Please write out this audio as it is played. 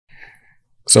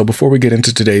So before we get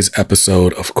into today's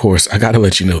episode, of course, I got to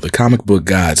let you know the comic book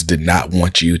gods did not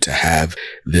want you to have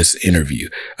this interview.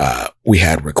 We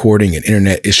had recording and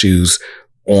internet issues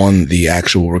on the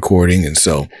actual recording. And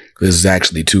so this is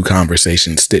actually two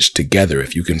conversations stitched together.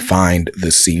 If you can find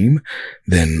the seam,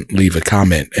 then leave a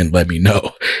comment and let me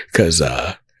know. Cause,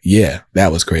 yeah,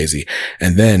 that was crazy.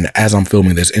 And then as I'm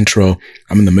filming this intro,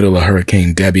 I'm in the middle of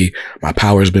Hurricane Debbie. My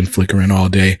power's been flickering all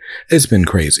day. It's been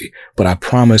crazy, but I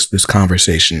promise this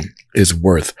conversation is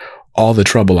worth all the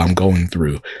trouble I'm going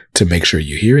through to make sure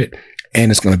you hear it.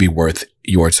 And it's going to be worth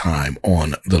your time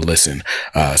on the listen.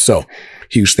 So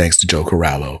huge thanks to Joe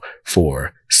Corallo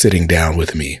for sitting down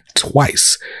with me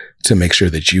twice to make sure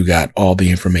that you got all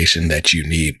the information that you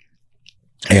need.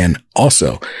 And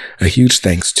also a huge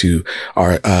thanks to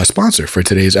our sponsor for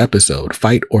today's episode,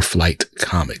 Fight or Flight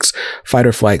Comics. Fight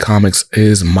or Flight Comics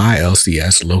is my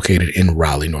LCS located in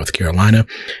Raleigh, North Carolina,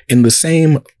 in the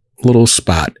same little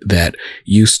spot that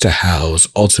used to house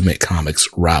Ultimate Comics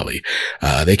Raleigh.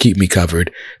 They keep me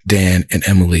covered. Dan and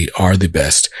Emily are the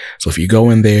best. So if you go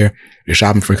in there, you're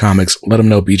shopping for comics, let them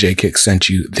know BJ Kick sent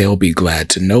you. They'll be glad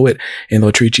to know it, and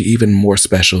they'll treat you even more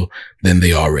special than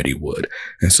they already would.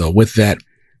 And so with that,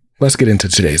 let's get into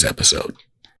today's episode.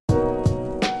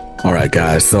 All right,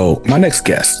 guys. So my next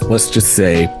guest, let's just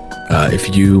say,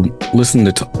 if you listen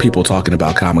to people talking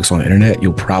about comics on the internet,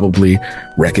 you'll probably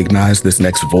recognize this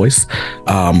next voice.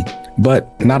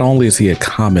 But not only is he a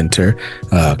commenter,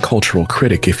 cultural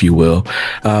critic, if you will,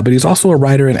 but he's also a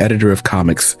writer and editor of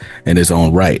comics in his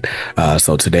own right.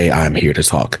 So today I'm here to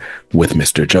talk with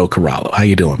Mr. Joe Corallo. How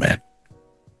you doing, man?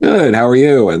 Good. How are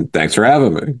you? And thanks for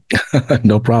having me.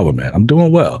 No problem, man. I'm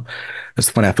doing well. It's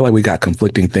funny. I feel like we got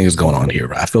conflicting things going on here.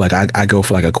 Right? I feel like I go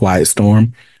for like a quiet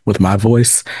storm with my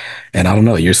voice. And I don't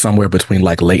know, you're somewhere between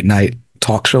like late night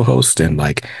talk show host and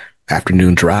like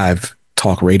afternoon drive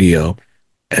talk radio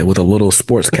and with a little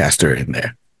sportscaster in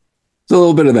there. It's a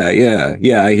little bit of that. Yeah.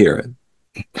 Yeah, I hear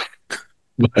it.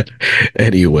 But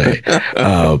anyway,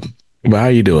 but how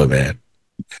you doing, man?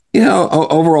 You know,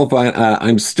 overall fine.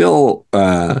 I'm still,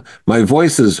 my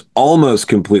voice is almost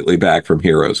completely back from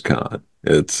Heroes Con.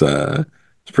 It's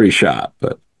pretty sharp,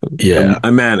 but yeah,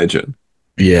 I'm managing.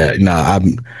 Yeah, no,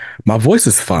 my voice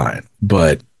is fine,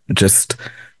 but just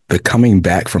the coming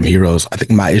back from Heroes, I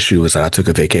think my issue is that I took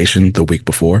a vacation the week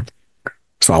before.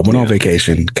 So I went on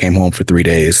vacation, came home for 3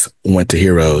 days, went to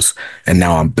Heroes, and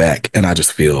now I'm back and I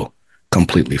just feel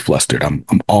completely flustered. I'm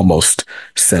almost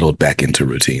settled back into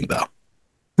routine though.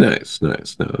 Nice. No,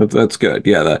 that's good.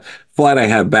 Yeah, the flight I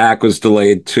had back was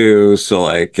delayed too. So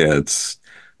like got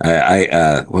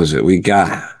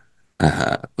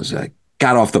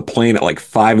off the plane at like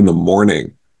 5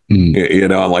 a.m, you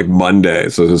know, on like Monday.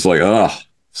 So it's like,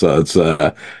 so it's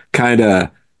kind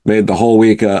of made the whole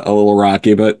week a little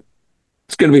rocky, but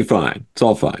it's going to be fine. It's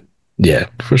all fine. Yeah,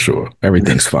 for sure.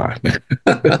 Everything's fine.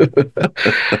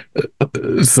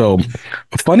 So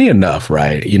funny enough,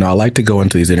 right? You know, I like to go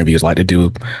into these interviews, I like to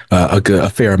do a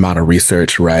fair amount of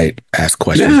research, right? Ask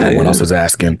questions that one else is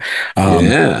asking.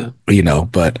 You know,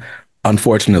 but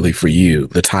unfortunately for you,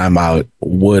 the time I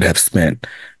would have spent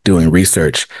doing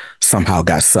research somehow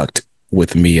got sucked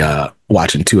with me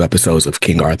watching 2 episodes of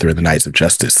King Arthur and the Knights of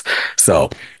Justice. So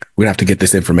we'd have to get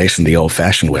this information the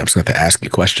old-fashioned way. I'm just going to have to ask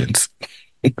you questions.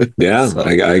 Yeah, so,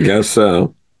 I guess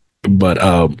so. But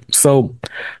so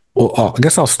well, I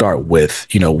guess I'll start with,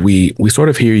 you know, we sort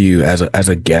of hear you as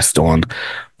a guest on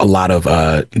a lot of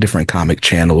different comic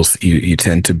channels. You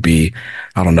tend to be,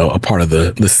 I don't know, a part of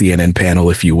the CNN panel,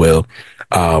 if you will.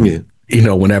 You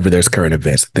know, whenever there's current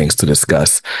events, things to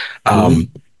discuss.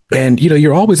 And, you know,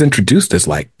 you're always introduced as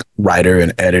like writer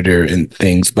and editor and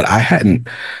things, but I hadn't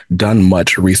done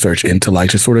much research into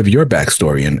like just sort of your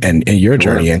backstory and your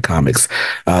journey in comics.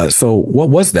 So what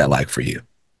was that like for you?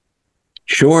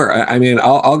 Sure. I mean,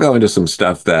 I'll go into some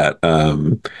stuff that,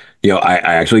 you know, I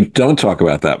actually don't talk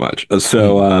about that much.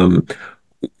 So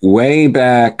way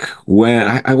back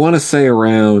when, I want to say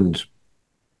around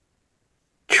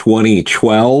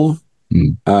 2012,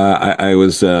 I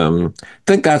was, I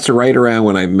think that's right around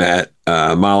when I met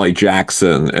Molly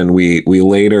Jackson, and we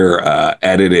later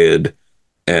edited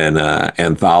an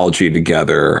anthology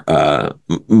together,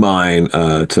 mine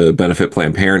to benefit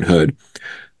Planned Parenthood.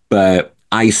 But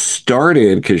I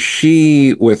started because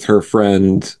she, with her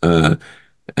friend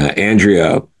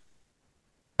Andrea,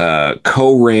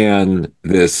 co-ran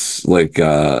this like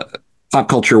pop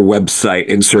culture website,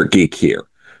 Insert Geek Here.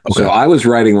 Okay. So I was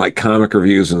writing like comic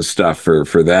reviews and stuff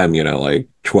for them, you know, like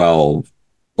 12,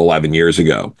 11 years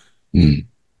ago.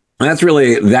 That's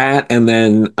really that. And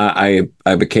then I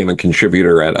became a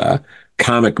contributor at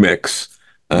Comic Mix,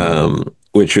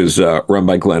 which is run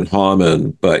by Glenn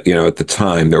Hauman. But, at the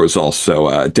time, there was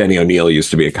also Denny O'Neil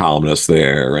used to be a columnist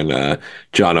there, and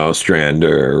John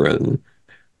Ostrander, and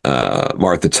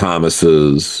Martha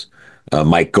Thomas's,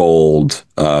 Mike Gold,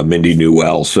 Mindy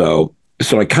Newell. So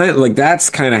I kind of like, that's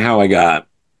kind of how I got,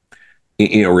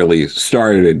 really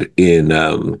started in,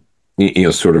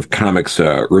 sort of comics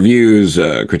reviews,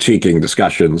 critiquing,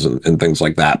 discussions, and things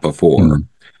like that before,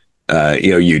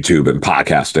 YouTube and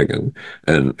podcasting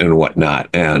and whatnot.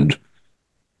 And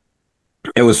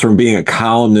it was from being a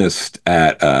columnist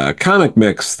at Comic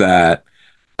Mix that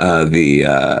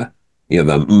the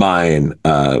Mine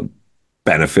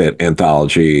benefit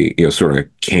anthology, sort of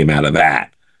came out of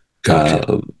that.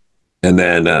 Gotcha. And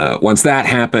then once that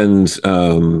happened,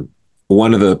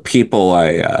 one of the people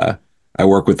I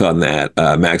work with on that,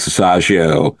 Max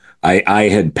Asagio, I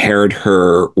had paired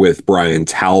her with Brian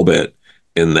Talbot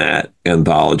in that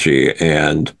anthology,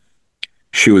 and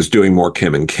she was doing more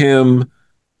Kim and Kim.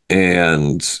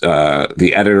 And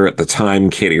the editor at the time,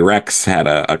 Katie Rex, had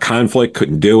a conflict,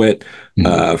 couldn't do it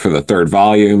for the third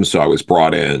volume. So I was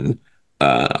brought in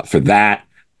for that.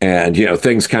 And,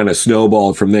 things kind of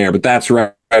snowballed from there. But that's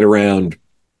right around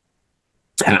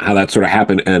how that sort of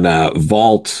happened. And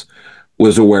Vault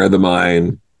was aware of the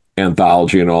Mine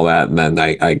anthology and all that. And then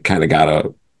I kind of got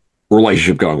a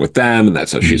relationship going with them. And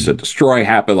that's how She Said Destroy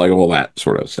happened, like all that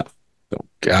sort of stuff. So.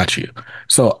 Got you.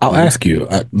 So I'll ask you,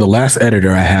 the last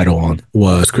editor I had on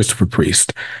was Christopher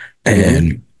Priest.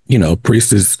 And,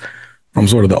 Priest is from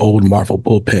sort of the old Marvel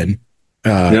bullpen,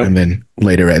 and then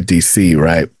later at DC,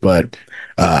 right? But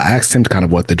I asked him kind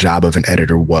of what the job of an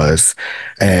editor was.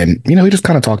 And, he just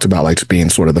kind of talked about like being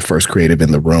sort of the first creative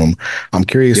in the room. I'm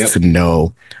curious to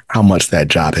know how much that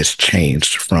job has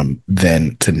changed from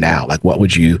then to now. Like, how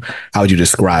would you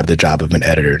describe the job of an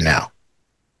editor now?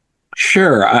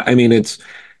 Sure. I mean, it's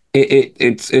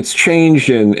changed,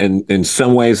 and in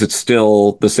some ways it's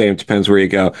still the same. Depends where you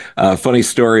go. Funny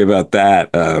story about that.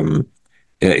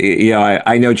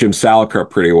 I know Jim Salicrup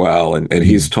pretty well, and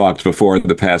he's talked before in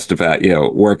the past about,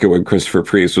 working when Christopher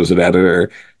Priest was an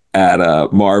editor at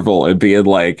Marvel and being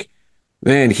like,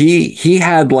 man, he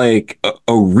had like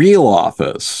a real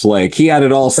office. Like he had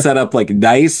it all set up like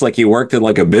nice, like he worked in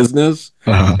like a business.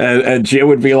 And Jim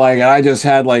would be like, I just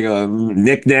had like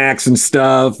knickknacks and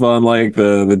stuff on like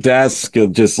the desk,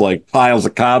 and just like piles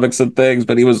of comics and things.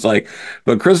 But he was like,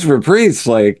 but Christopher Priest,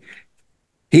 like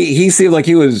he seemed like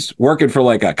he was working for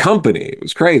like a company. It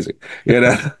was crazy,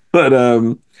 But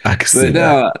I can see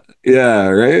that. Yeah,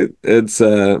 right. It's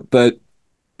but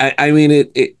I mean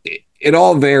it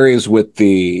all varies with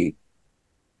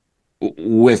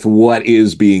what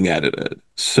is being edited.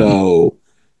 So,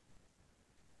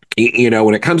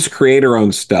 when it comes to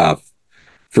creator-owned stuff,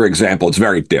 for example, it's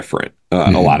very different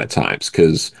a lot of times,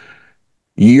 because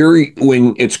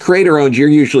when it's creator-owned, you're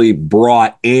usually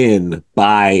brought in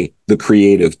by the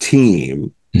creative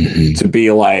team to be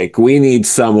like, we need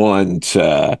someone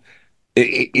to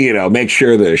make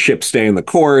sure the ship's staying the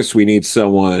course. We need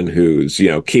someone who's,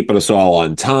 keeping us all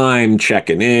on time,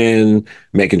 checking in,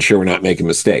 making sure we're not making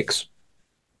mistakes.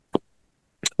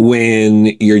 When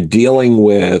you're dealing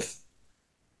with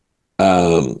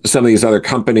some of these other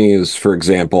companies, for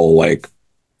example,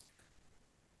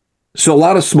 so a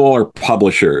lot of smaller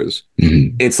publishers,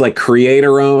 it's like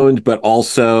creator owned, but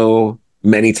also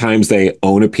many times they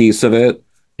own a piece of it.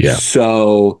 Yeah.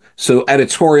 So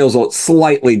editorials are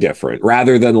slightly different,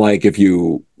 rather than like if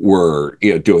you were,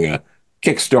 doing a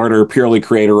Kickstarter purely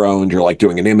creator owned, or like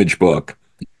doing an image book,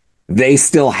 they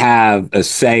still have a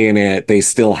say in it. They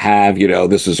still have,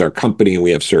 this is our company and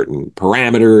we have certain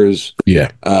parameters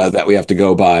that we have to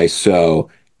go by.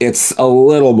 So it's a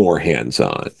little more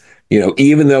hands-on.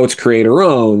 Even though it's creator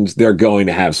owned, they're going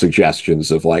to have suggestions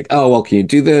of like, oh, well, can you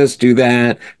do this, do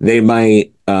that? They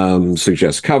might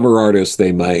suggest cover artists.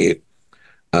 They might,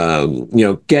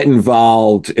 get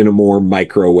involved in a more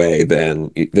micro way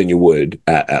than you would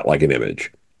at like an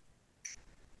image.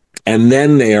 And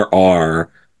then there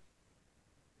are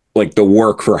like the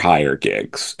work for hire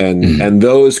gigs, and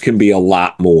those can be a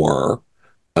lot more,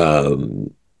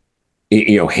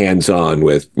 hands-on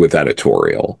with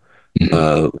editorial.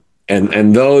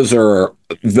 And those are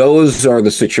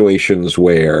the situations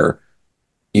where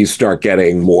you start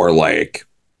getting more like,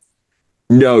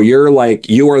 no, you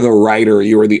are the writer,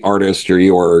 you are the artist, or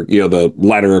you are, the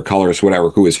letter, colorist, whatever,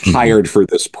 who is hired for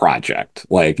this project.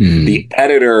 Like the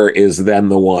editor is then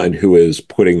the one who is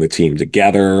putting the team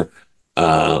together.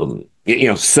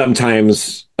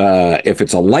 Sometimes if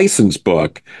it's a licensed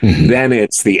book, then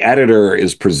it's the editor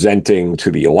is presenting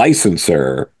to the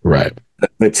licensor, right?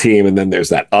 the team, and then there's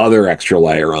that other extra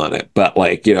layer on it. But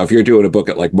like, you know, if you're doing a book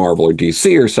at like Marvel or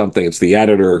DC or something, it's the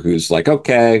editor who's like,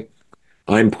 okay,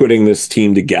 I'm putting this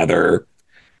team together.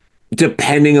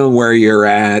 Depending on where you're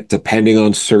at, depending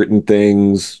on certain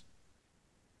things,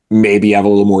 maybe you have a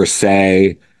little more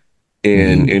say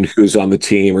in who's on the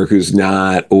team or who's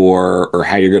not, or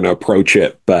how you're going to approach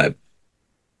it. But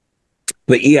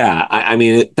yeah, I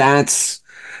mean, that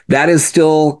is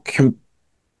still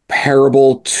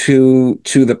comparable to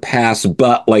the past,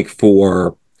 but like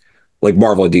for like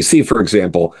Marvel and DC, for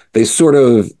example, they sort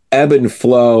of ebb and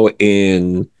flow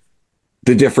in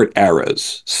the different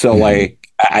eras. So like,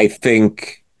 I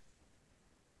think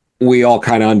we all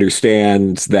kind of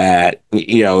understand that,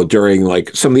 you know, during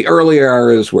like some of the early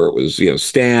eras where it was, you know,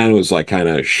 Stan was like kind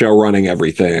of show running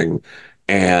everything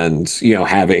and, you know,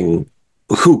 having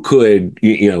who could,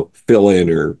 you know, fill in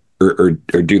or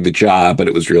do the job. But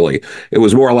it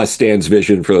was more or less Stan's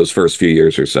vision for those first few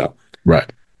years or so.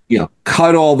 Right. You know,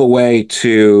 cut all the way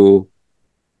to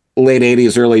late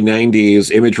 80s, early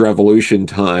 90s, Image Revolution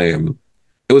time.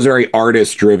 It was very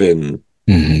artist driven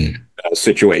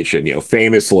situation. You know,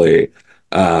 famously,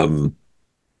 you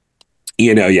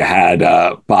know, you had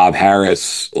Bob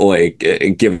Harris like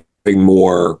giving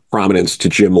more prominence to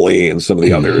Jim Lee and some of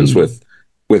the others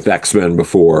with X-Men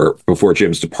before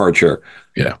Jim's departure.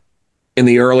 Yeah. In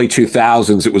the early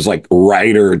 2000s, it was like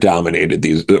writer dominated.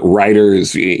 These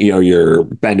writers, you know, your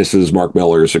Bendis's, Mark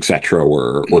Miller's, etc.,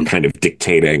 were kind of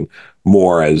dictating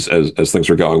more as things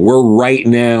were going. We're right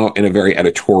now in a very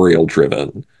editorial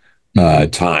driven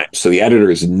time. So the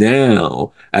editors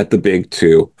now at the big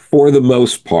two, for the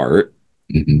most part,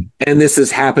 and this has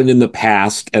happened in the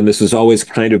past, and this has always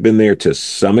kind of been there to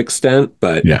some extent,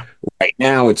 but right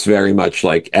now it's very much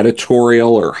like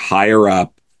editorial or higher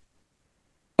up.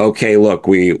 Okay, look,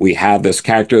 we have this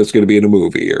character that's going to be in a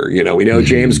movie, or, you know, we know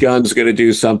James Gunn's going to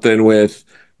do something with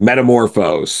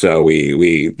Metamorpho, so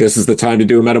we this is the time to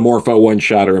do a Metamorpho one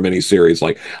shot or a miniseries.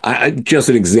 Like, just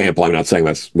an example. I'm not saying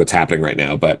that's what's happening right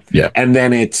now, but and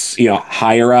then it's, you know,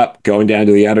 higher up going down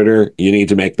to the editor. You need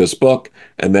to make this book,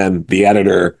 and then the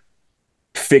editor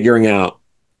figuring out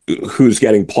who's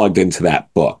getting plugged into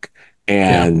that book,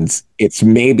 and it's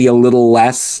maybe a little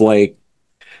less like.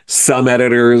 Some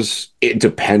editors,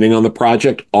 depending on the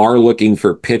project, are looking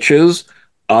for pitches.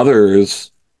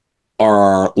 Others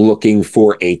are looking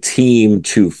for a team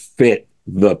to fit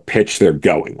the pitch they're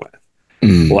going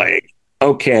with. Like,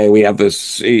 okay, we have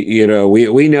this, you know,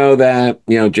 we know that,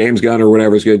 you know, James Gunn or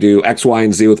whatever is going to do X, Y,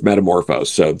 and Z with Metamorphose.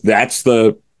 So that's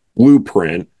the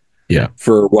blueprint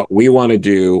for what we want to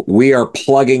do. We are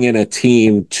plugging in a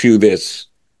team to this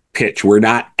pitch. We're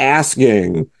not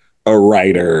asking a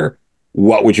writer,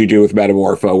 what would you do with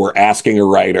Metamorpho? We're asking a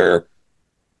writer,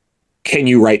 can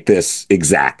you write this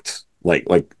exact like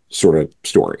sort of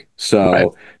story?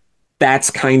 So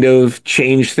that's kind of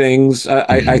changed things.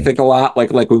 I think a lot.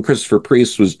 Like when Christopher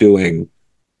Priest was doing,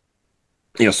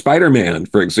 you know, Spider-Man,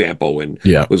 for example, when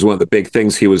was one of the big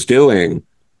things he was doing.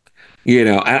 You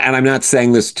know, and I'm not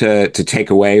saying this to take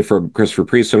away from Christopher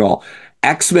Priest at all.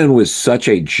 X-Men was such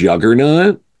a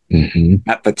juggernaut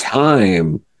at the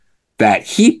time that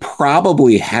he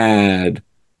probably had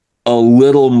a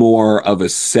little more of a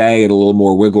say and a little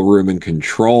more wiggle room and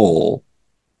control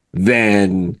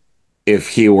than if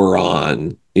he were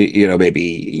on, you know, maybe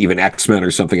even X-Men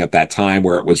or something at that time,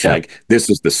 where it was like, this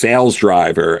is the sales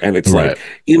driver. And it's like,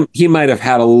 he might have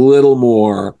had a little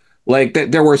more, like,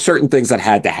 there were certain things that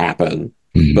had to happen.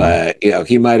 But, you know,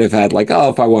 he might have had like, oh,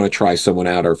 if I want to try someone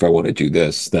out or if I want to do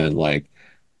this, then like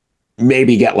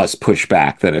maybe get less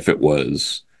pushback than if it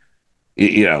was,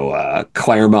 you know,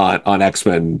 Claremont on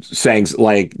X-Men saying,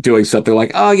 like, doing something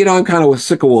like, oh, you know, I'm kind of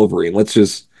sick of Wolverine. Let's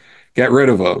just get rid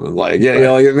of him. And like, you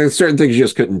know, there's certain things you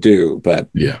just couldn't do. But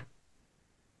yeah.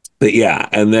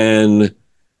 And then,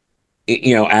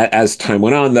 you know, as time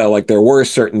went on, though, like there were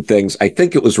certain things. I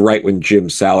think it was right when Jim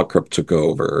Salicrup took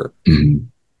over,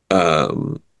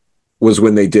 was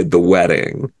when they did The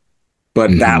Wedding.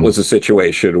 But that was a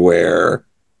situation where,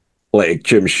 like,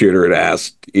 Jim Shooter had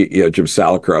asked, you know, Jim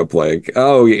Salicrup, like,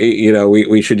 oh, you know,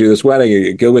 we should do this wedding. Are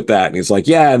you good with that? And he's like,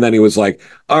 yeah. And then he was like,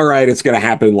 all right, it's going to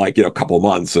happen like, you know, a couple of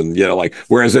months. And, you know, like,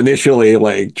 whereas initially,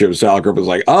 like, Jim Salicrup was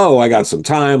like, oh, I got some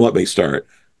time. Let me start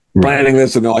planning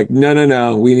this. And they're like,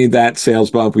 no. We need that sales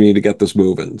bump. We need to get this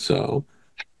moving. So,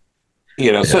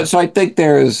 you know, so I think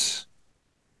there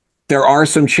are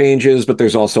some changes, but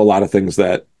there's also a lot of things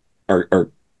that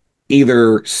are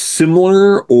either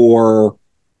similar or,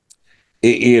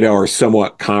 you know, are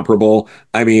somewhat comparable.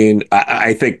 I mean,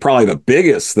 I think probably the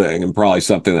biggest thing, and probably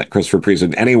something that Christopher Priest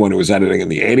and anyone who was editing in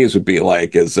the 80s would be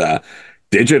like, is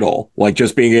digital, like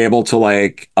just being able to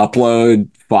like upload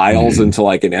files into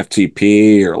like an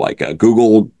FTP or like a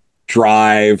Google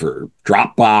Drive or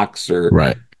Dropbox or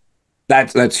Right.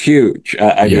 that's huge.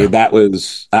 I mean, that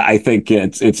was, I think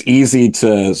it's easy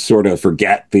to sort of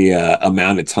forget the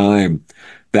amount of time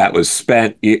that was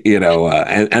spent,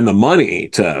 and the money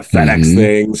to FedEx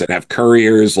things and have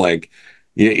couriers like,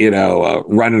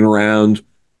 running around.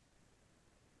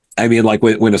 I mean, like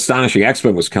when Astonishing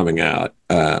X-Men was coming out,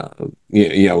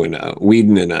 when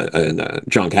Whedon and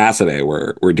John Cassaday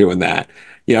were doing that,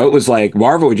 it was like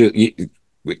Marvel would just,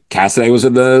 Cassaday was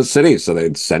in the city, so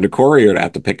they'd send a courier to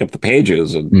have to pick up the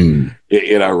pages and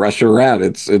rush around.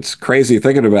 It's crazy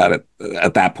thinking about it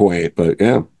at that point, but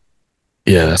yeah.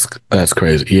 Yeah, that's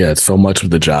crazy. Yeah, so much of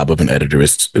the job of an editor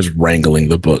is wrangling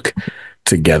the book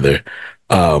together,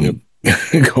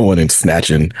 going and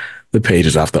snatching the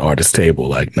pages off the artist's table.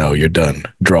 Like, no, you're done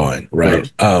drawing,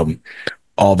 right?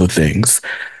 All the things.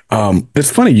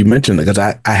 It's funny you mentioned that because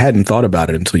I hadn't thought about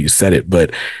it until you said it,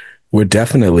 but we're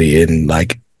definitely in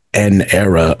like an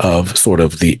era of sort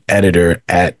of the editor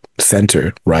at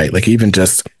center, right? Like even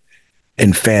just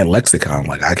in fan lexicon,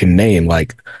 like I can name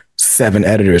like 7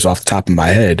 editors off the top of my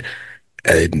head,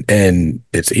 and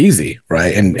it's easy,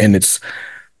 right? And it's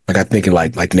like I'm thinking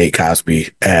like Nate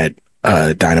Cosby at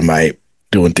Dynamite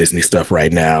doing Disney stuff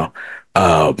right now.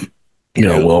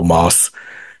 Will Moss.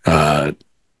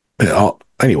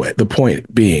 Anyway, the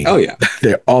point being,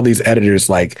 there are all these editors,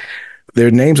 like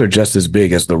their names are just as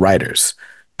big as the writers,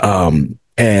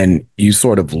 and you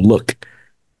sort of look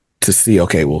to see,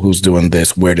 okay, well, who's doing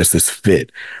this? Where does this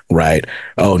fit? Right?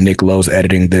 Oh, Nick Lowe's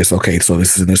editing this. Okay, so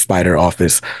this is in the Spider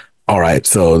office. All right,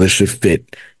 so this should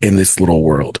fit in this little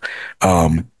world.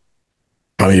 I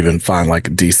even find like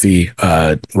DC,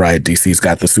 right? DC's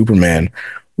got the Superman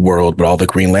world, but all the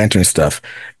Green Lantern stuff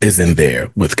is in there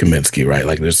with Kaminsky, right?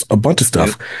 Like there's a bunch of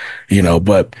stuff,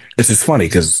 but it's just funny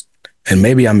because, and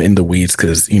maybe I'm in the weeds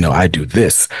because, I do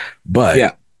this,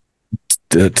 but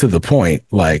to the point,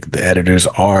 like the editors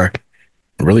are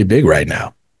really big right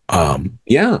now.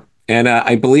 And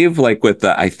I believe like with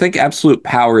I think Absolute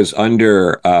Power is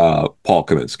under Paul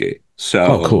Kaminsky.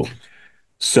 So, cool.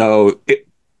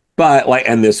 But like,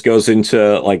 and this goes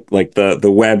into like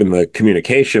the web and the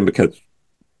communication because,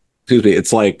 excuse me,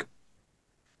 it's like,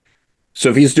 so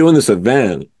if he's doing this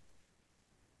event,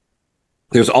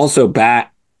 there's also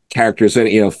bat characters in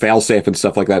it, failsafe and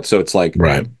stuff like that. So it's like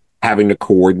having to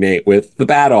coordinate with the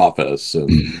bat office and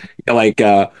like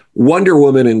Wonder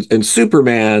Woman and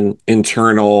Superman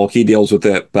internal, he deals with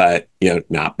it, but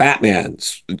not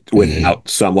Batman's without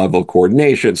some level of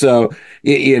coordination. So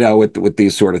with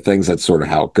these sort of things, that's sort of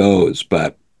how it goes.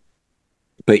 But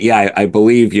yeah, I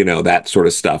believe that sort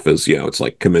of stuff is it's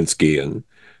like Kaminsky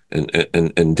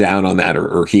and down on that,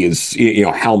 or he is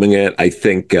helming it.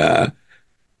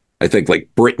 I think like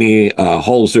Brittany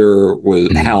Holzer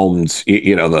was helmed,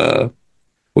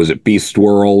 was it Beast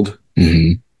World,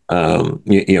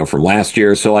 from last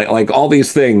year. So like all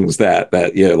these things that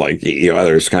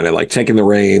others kind of like taking the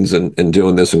reins and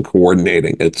doing this and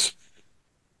coordinating. It's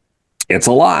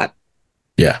a lot.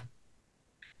 Yeah,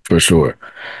 for sure.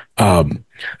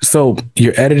 So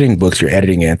you're editing books, you're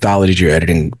editing anthologies, you're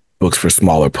editing books for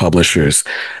smaller publishers.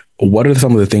 What are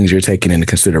some of the things you're taking into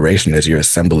consideration as you're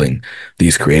assembling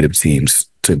these creative teams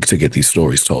to get these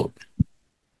stories told?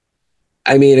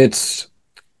 I mean, it's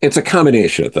a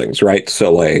combination of things, right?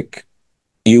 So like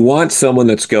you want someone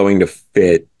that's going to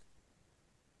fit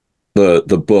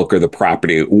the book or the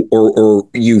property or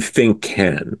you think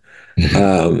can.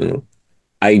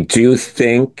 I do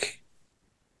think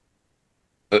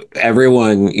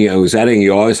everyone, who's editing,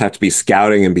 you always have to be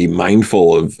scouting and be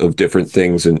mindful of different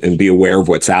things and be aware of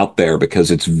what's out there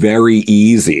because it's very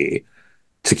easy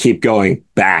to keep going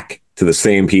back to the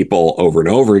same people over and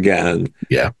over again.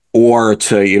 Yeah. Or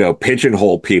to,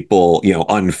 pigeonhole people,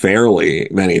 unfairly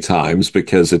many times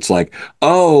because it's like,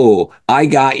 oh, I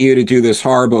got you to do this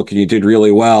horror book and you did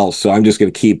really well. So I'm just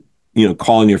going to keep,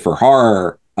 calling you for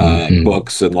horror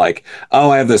books and like, oh,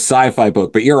 I have this sci-fi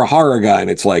book, but you're a horror guy. And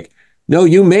it's like, no,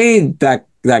 you made that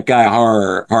guy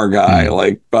horror guy,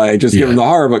 like by just giving the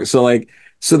horror book. So like,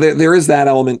 so there is that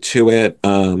element to it.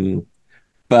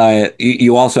 But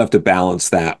you also have to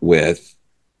balance that with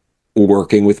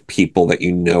working with people that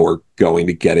are going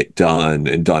to get it done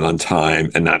and done on time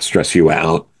and not stress you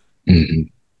out.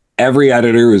 Every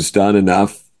editor who's done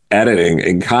enough editing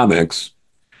in comics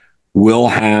will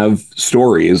have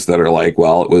stories that are like,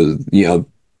 well, it was,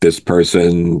 this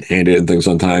person handed in things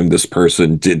on time. This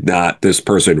person did not. This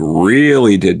person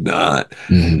really did not.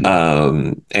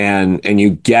 And you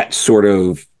get sort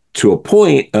of to a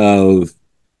point of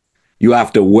you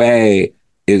have to weigh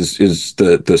is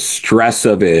the stress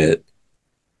of it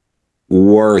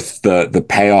worth the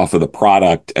payoff of the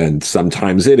product? And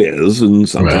sometimes it is, and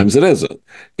sometimes it isn't.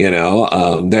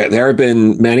 There have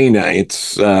been many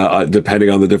nights, depending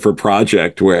on the different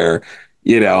project, where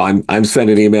I'm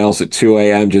sending emails at 2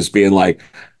 a.m. just being like,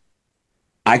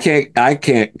 I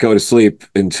can't go to sleep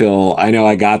until I know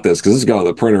I got this, because this is going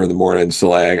to the printer in the morning. So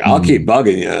like, I'll keep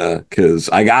bugging you because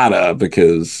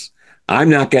I'm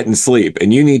not getting sleep,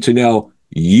 and you need to know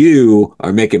you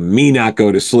are making me not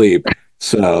go to sleep.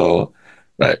 So,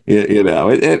 Right.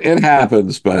 it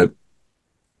happens, but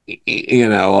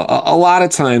a lot of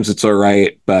times it's all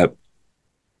right, but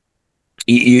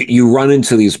you run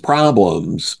into these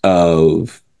problems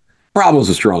is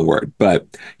a strong word, but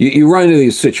you run into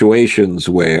these situations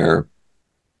where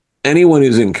anyone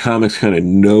who's in comics kind of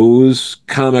knows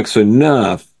comics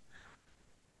enough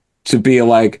to be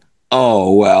like,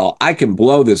 oh, well, I can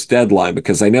blow this deadline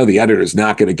because I know the editor's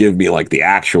not going to give me like the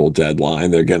actual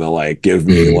deadline. They're going to like give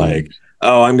me like,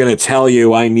 oh, I'm going to tell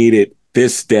you I need it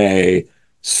this day.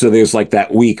 So there's like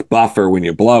that week buffer when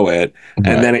you blow it. Right.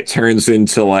 And then it turns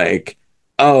into like,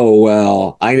 oh,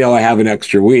 well, I know I have an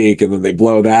extra week, and then they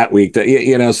blow that week.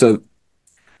 So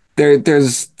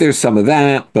there's some of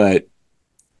that, but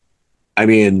I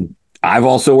mean, I've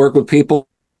also worked with people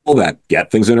that get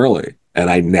things in early, and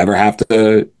I never have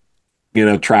to,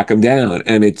 track them down.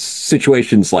 And it's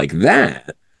situations like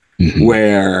that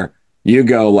where you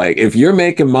go like, if you're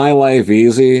making my life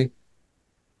easy,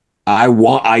 I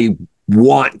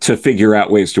want to figure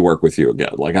out ways to work with you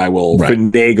again. Like I will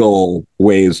finagle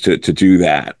ways to do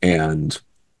that. And,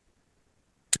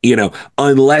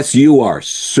 unless you are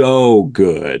so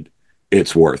good,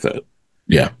 it's worth it.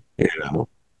 Yeah.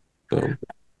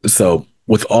 So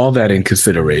with all that in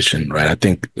consideration, right, I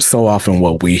think so often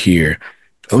what we hear,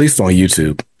 at least on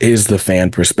YouTube, is the fan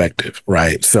perspective,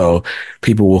 right? So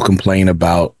people will complain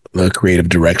about the creative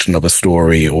direction of a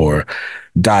story or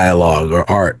dialogue or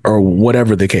art or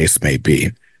whatever the case may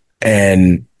be.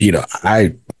 And,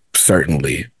 I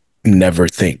certainly never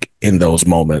think in those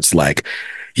moments like,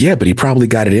 yeah, but he probably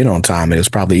got it in on time, and it's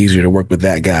probably easier to work with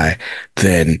that guy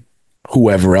than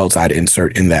whoever else I'd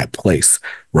insert in that place,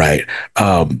 right?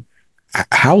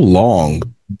 How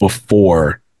long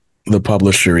before the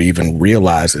publisher even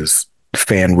realizes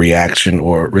fan reaction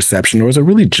or reception, or is it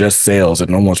really just sales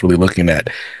and no one's really looking at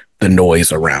the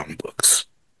noise around books?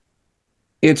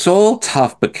 It's all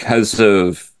tough because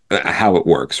of how it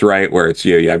works, right? Where it's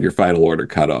you have your final order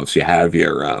cutoffs, you have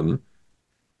your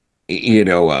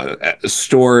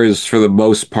stores for the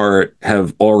most part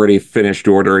have already finished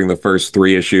ordering the first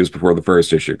 3 issues before the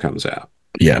first issue comes out.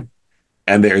 Yeah.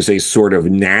 And there's a sort of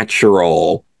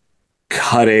natural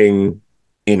cutting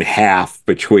in half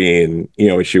between,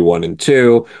 issue 1 and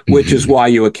 2, which is why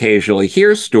you occasionally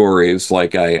hear stories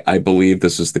like I believe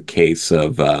this is the case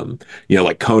of,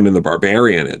 like Conan the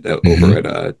Barbarian over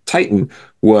at Titan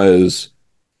was,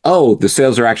 oh, the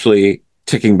sales are actually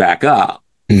ticking back up.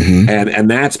 And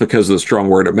that's because of the strong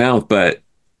word of mouth. But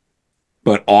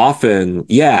often,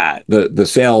 the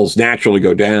sales naturally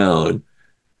go down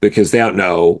because they don't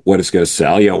know what it's going to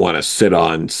sell. You don't want to sit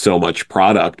on so much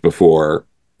product before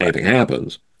anything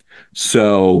happens.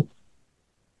 So,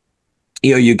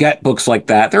 you get books like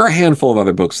that. There are a handful of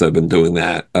other books that have been doing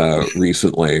that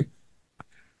recently.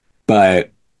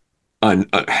 But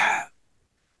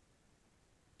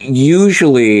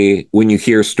usually when you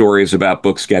hear stories about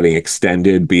books getting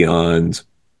extended beyond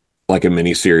like a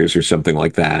miniseries or something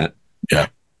like that,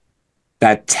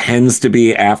 that tends to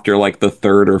be after like the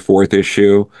 3rd or 4th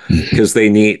issue, because they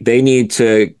need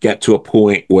to get to a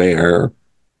point where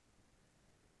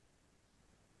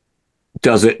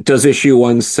does issue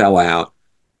 1 sell out?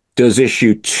 Does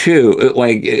issue 2,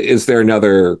 like,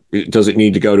 does it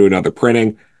need to go to another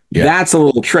printing? That's a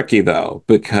little tricky though,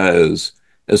 because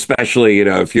especially,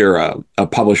 if you're a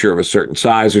publisher of a certain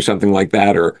size or something like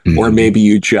that, or maybe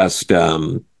you just,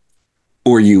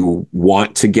 or you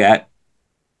want to get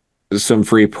some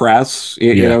free press,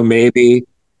 maybe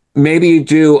you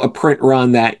do a print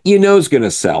run that is going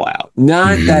to sell out.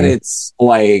 Not that it's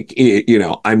like,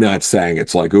 I'm not saying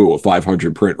it's like, ooh, a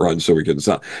 500 print run so we can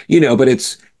sell, but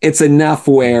it's enough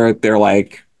where they're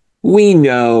like, we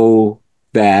know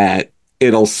that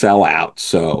it'll sell out,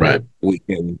 so we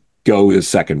can go to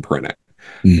second printing.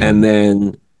 And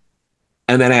then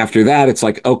after that, it's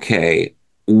like, okay,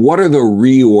 what are the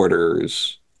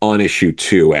reorders on issue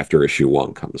 2 after issue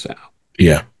 1 comes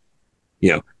out?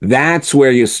 That's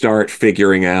where you start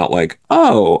figuring out like,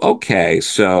 oh, okay,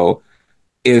 so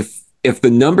if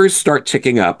the numbers start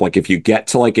ticking up, like if you get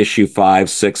to like issue 5,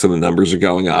 6 and the numbers are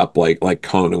going up, like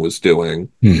Conan was doing,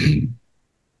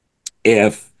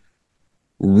 if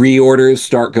reorders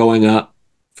start going up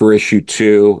for issue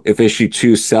 2, if issue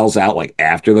 2 sells out like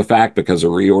after the fact because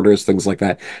of reorders, things like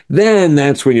that, then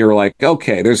that's when you're like,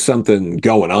 okay, there's something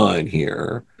going on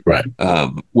here, Right.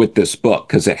 with this book,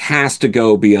 because it has to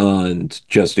go beyond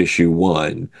just issue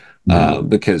 1,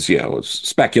 because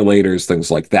speculators,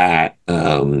 things like that,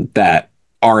 that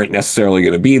aren't necessarily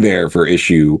going to be there for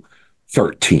issue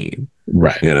 13.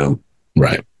 Right. Right.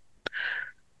 Yeah.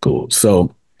 Cool.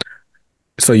 So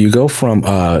you go from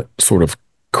sort of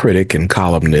critic and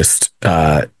columnist,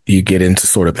 you get into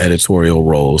sort of editorial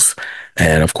roles,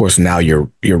 and of course now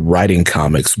you're writing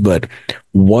comics. But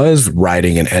was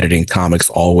writing and editing comics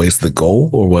always the goal,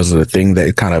 or was it a thing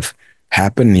that kind of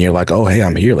happened and you're like, oh hey,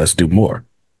 I'm here, let's do more?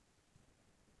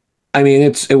 I mean,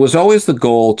 it was always the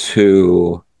goal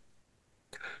to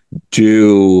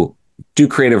do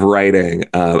creative writing.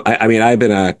 I mean, I've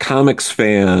been a comics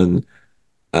fan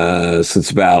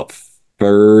since about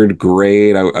third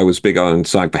grade. I was big on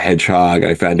Sonic the Hedgehog.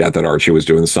 I found out that Archie was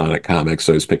doing the Sonic comics,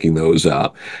 so I was picking those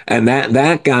up, and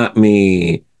that got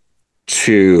me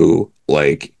to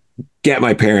like get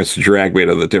my parents to drag me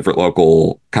to the different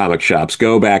local comic shops,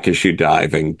 go back issue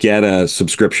dive, and get a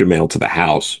subscription mail to the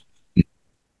house.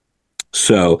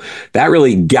 So that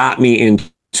really got me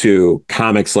into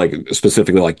comics, like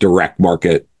specifically like direct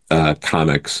market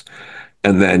comics.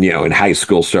 And then, in high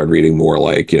school, started reading more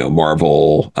like,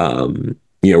 Marvel,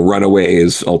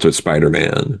 Runaways, Ultimate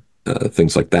Spider-Man,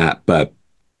 things like that. But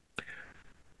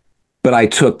I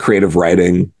took creative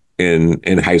writing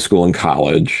in high school and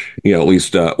college, at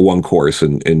least one course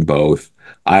in both.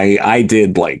 I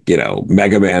did like,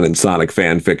 Mega Man and Sonic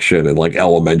fan fiction in like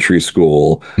elementary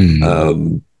school.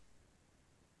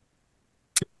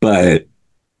 But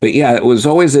yeah, it was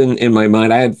always in my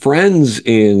mind. I had friends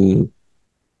in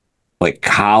like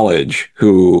college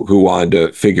who wanted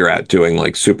to figure out doing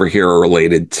like superhero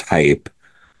related type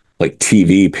like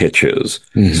TV pitches.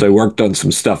 So I worked on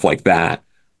some stuff like that.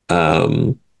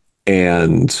 And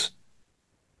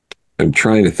I'm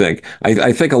trying to think.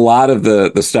 I think a lot of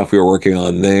the stuff we were working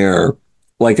on there,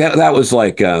 like that was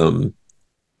like a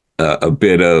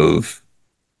bit of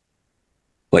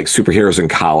like superheroes in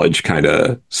college kind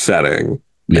of setting.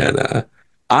 Yeah. And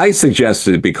I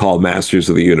suggested it be called Masters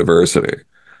of the University.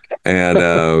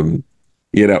 And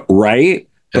right?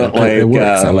 But like it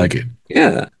works. I like it.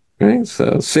 Yeah. Right.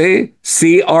 So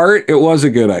see art, it was a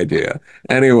good idea.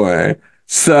 Anyway,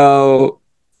 so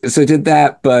I did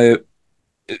that, but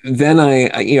then I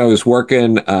was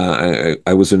working,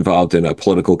 I was involved in a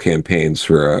political campaigns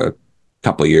for a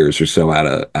couple of years or so out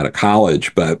of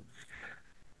college, but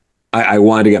I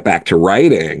wanted to get back to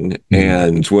writing.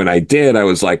 And when I did, I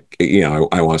was like,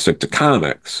 I want to stick to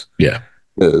comics. Yeah.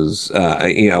 Because,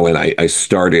 and I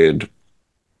started,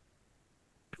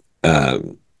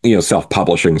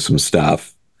 self-publishing some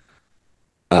stuff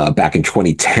back in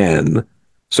 2010.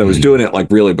 So I was doing it like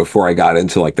really before I got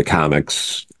into like the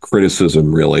comics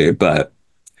criticism, really. But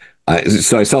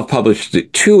so I self-published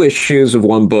 2 issues of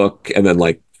one book and then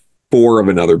like 4 of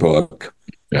another book.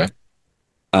 Yeah.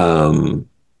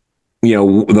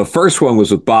 The first one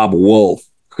was with Bob Wolf,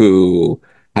 who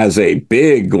has a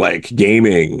big like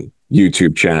gaming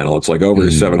YouTube channel. It's like over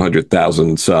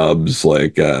 700,000 subs.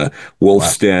 Like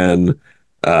Wolfsten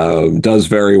does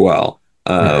very well.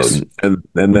 Nice. And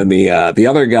then the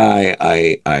other guy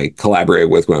I collaborated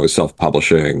with when I was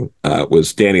self-publishing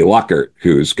was Danny Luckert,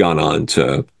 who's gone on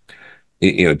to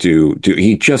do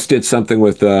he just did something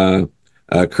with Karina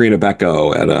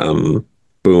Becco at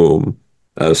Boom,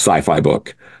 a sci-fi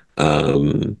book.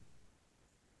 And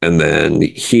then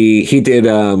he did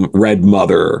Red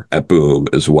Mother at Boom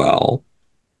as well.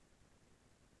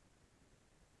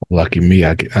 Lucky me,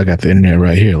 I got the internet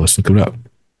right here. Let's look it up.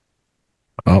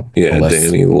 Oh, yeah,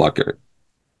 Danny Luckert.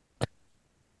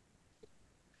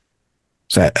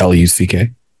 Is that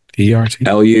Luckert?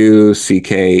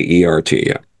 Luckert,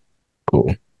 yeah.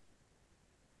 Cool.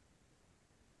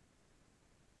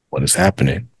 What is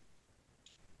happening?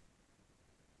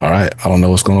 All right, I don't know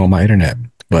what's going on with my internet,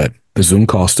 but the Zoom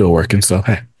call's still working, so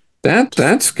hey.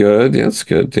 That's good. That's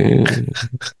good, Dan.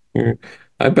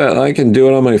 I bet I can do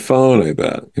it on my phone, I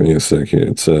bet. Give me a second.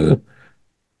 It's what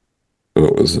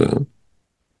was the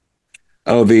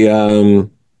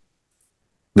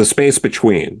space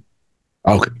between.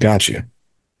 Okay, got you.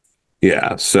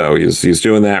 Yeah, so he's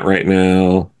doing that right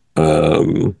now.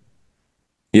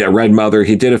 Yeah, Red Mother.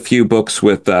 He did a few books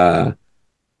with Colin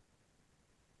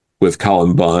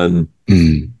Bunn.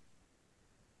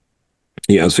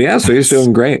 Yeah, so he's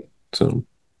doing great. So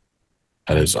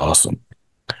that is awesome.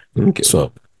 Okay.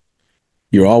 So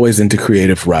you're always into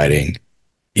creative writing.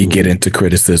 You get into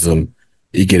criticism.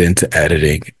 you get into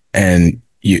editing, and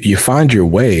you find your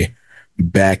way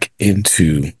back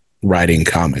into writing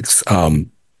comics.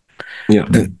 Yeah.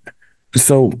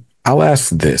 So I'll ask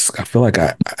this. I feel like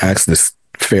I ask this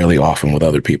fairly often with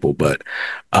other people, but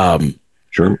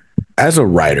Sure. as a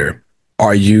writer,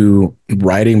 are you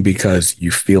writing because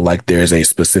you feel like there's a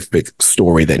specific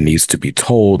story that needs to be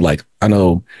told? Like, I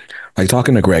know, like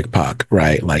talking to Greg Pak,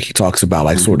 right? Like he talks about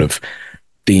like sort of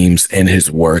themes in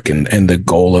his work, and the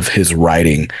goal of his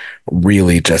writing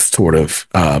really just sort of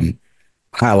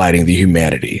highlighting the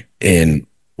humanity in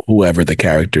whoever the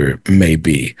character may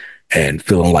be, and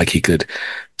feeling like he could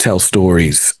tell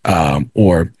stories,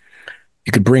 or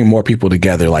you could bring more people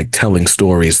together, like telling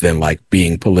stories than like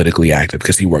being politically active,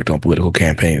 because he worked on political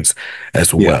campaigns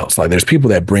as Yeah. well. So like there's people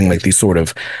that bring like these sort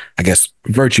of, I guess,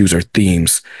 virtues or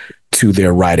themes to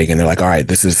their writing, and they're like, all right,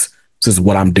 this is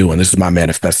what I'm doing. This is my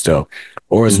manifesto.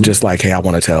 Or is it just like, hey, I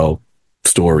want to tell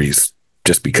stories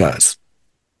just because?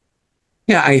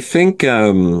 Yeah, I think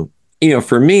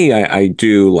for me, I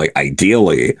do like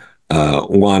ideally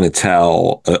want to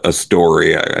tell a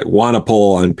story. I want to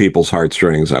pull on people's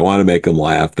heartstrings. I want to make them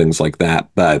laugh, things like that.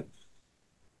 But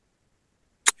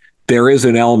there is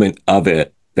an element of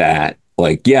it that,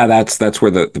 like, yeah, that's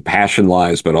where the passion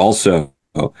lies. But also,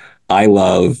 I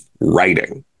love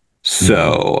writing,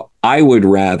 so I would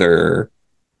rather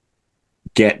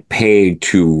get paid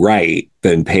to write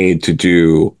than paid to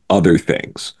do other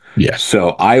things. Yeah.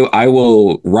 So I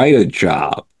will write a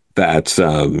job that's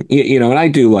and I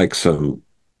do like some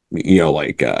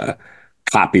like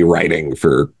copywriting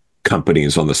for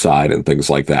companies on the side and things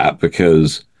like that,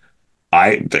 because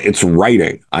it's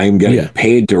writing. I'm getting Yeah.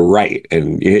 paid to write,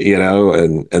 and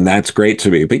and that's great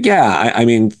to me. But yeah, I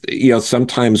mean,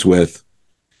 sometimes with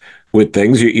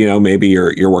things, maybe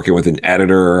you're working with an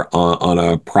editor on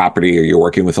a property, or you're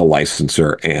working with a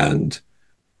licensor, and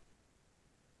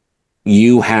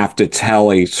you have to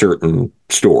tell a certain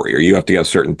story, or you have to get a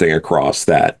certain thing across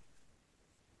that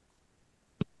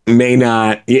may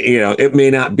not, it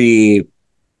may not be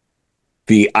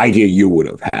the idea you would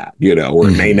have had, or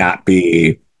it may not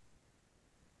be,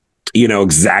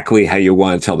 exactly how you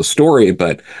want to tell the story,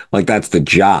 but like that's the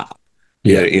job.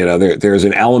 Yeah. There's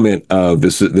an element of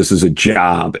this is a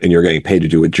job, and you're getting paid to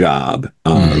do a job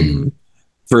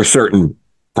for certain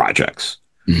projects.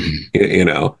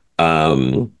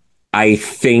 I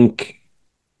think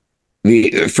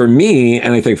for me,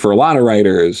 and I think for a lot of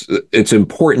writers, it's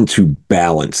important to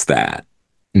balance that.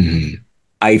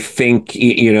 I think,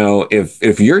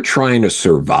 if you're trying to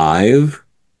survive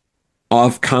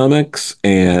off comics,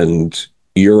 and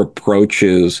your approach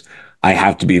is, I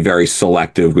have to be very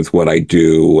selective with what I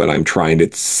do, and I'm trying to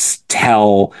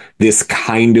tell this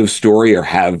kind of story or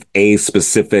have a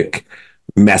specific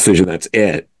message, and that's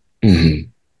it,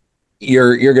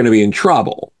 you're going to be in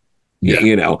trouble.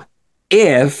 Yeah.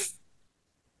 If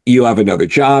you have another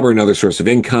job or another source of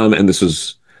income, and this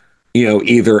is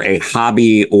either a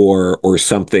hobby or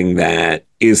something that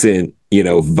isn't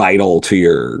vital to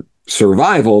your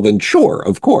survival, then sure,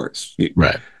 of course,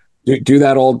 Right. do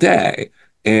that all day.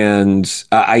 And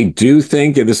I do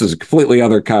think, and this is a completely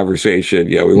other conversation,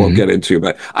 we won't get into,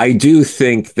 but I do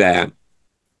think that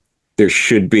there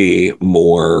should be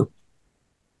more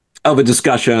of a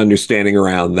discussion, understanding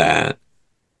around that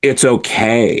it's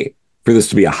okay for this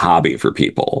to be a hobby for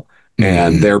people,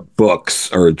 and their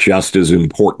books are just as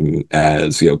important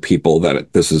as people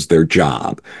that this is their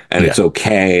job, and it's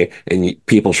okay, and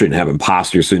people shouldn't have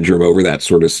imposter syndrome over that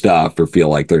sort of stuff, or feel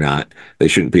like they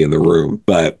shouldn't be in the room.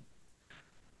 But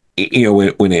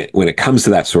when it comes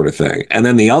to that sort of thing, and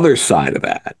then the other side of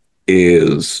that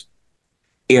is,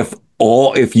 if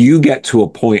you get to a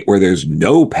point where there's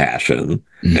no passion,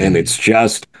 and it's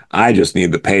just, I just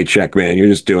need the paycheck, man, you're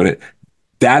just doing it,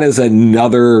 that is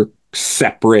another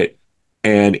separate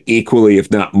and equally,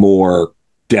 if not more,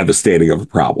 devastating of a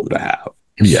problem to have.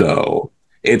 So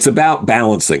it's about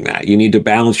balancing that. You need to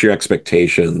balance your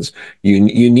expectations.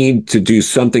 You need to do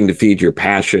something to feed your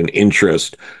passion,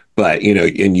 interest, but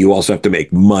and you also have to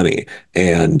make money,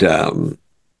 and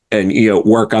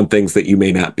work on things that you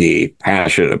may not be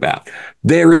passionate about.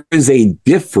 There is a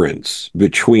difference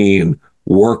between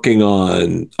working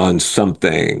on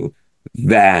something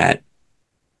that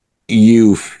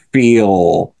you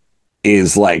feel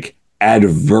is like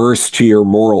adverse to your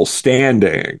moral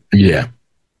standing. Yeah.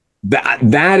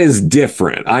 That is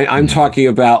different. I'm talking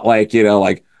about like,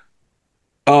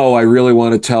 oh, I really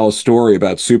want to tell a story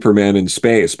about Superman in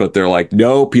space, but they're like,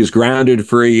 nope, he's grounded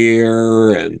for a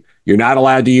year, and you're not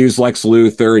allowed to use Lex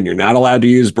Luthor, and you're not allowed to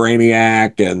use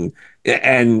Brainiac,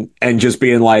 and just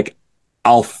being like,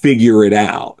 I'll figure it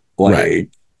out. Like,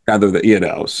 rather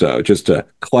than, so just to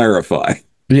clarify.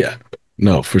 Yeah,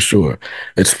 no, for sure.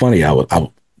 It's funny. I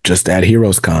just at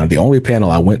Heroes Con, the only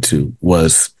panel I went to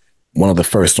was one of the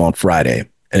first on Friday,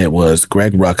 and it was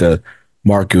Greg Rucka,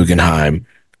 Mark Guggenheim,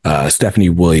 Stephanie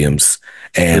Williams,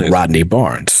 and Nice. Rodney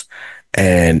Barnes.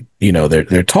 And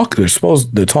their talk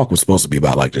the talk was supposed to be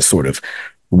about like just sort of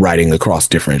writing across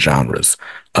different genres.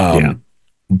 Yeah.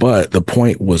 But the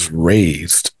point was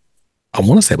raised, I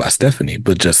want to say by Stephanie,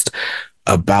 but just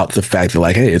about the fact that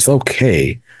like, hey, it's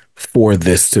okay for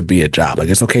this to be a job. Like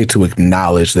it's okay to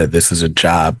acknowledge that this is a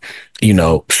job.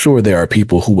 Sure, there are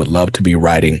people who would love to be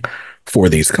writing for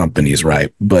these companies,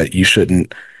 right? But you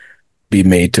shouldn't be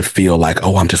made to feel like,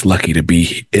 oh, I'm just lucky to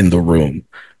be in the room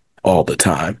all the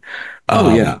time.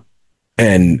 Oh, yeah.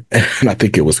 And I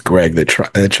think it was Greg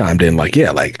that chimed in like,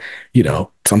 yeah, like,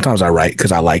 sometimes I write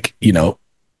because I like,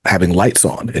 having lights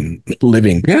on and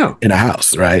living in a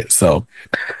house, right? So,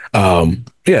 yeah,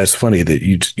 it's funny that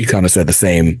you kind of said the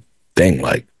same thing,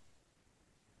 like,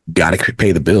 got to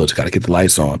pay the bills, got to get the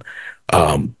lights on.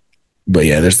 But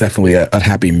yeah, there's definitely a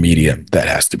happy medium that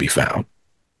has to be found.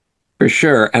 For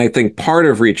sure. And I think part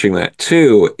of reaching that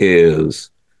too is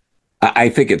I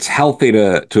think it's healthy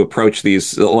to approach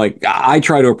these, like I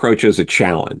try to approach it as a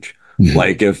challenge. Mm-hmm.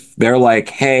 Like if they're like,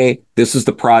 hey, this is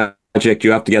the project,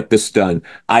 you have to get this done.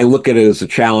 I look at it as a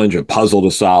challenge, a puzzle to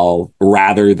solve,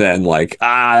 rather than like,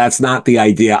 that's not the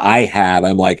idea I had.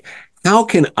 I'm like, how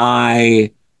can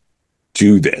I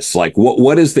do this? Like,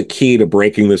 what is the key to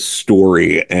breaking this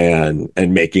story and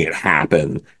making it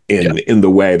happen in the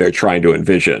way they're trying to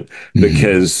envision?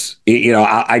 Because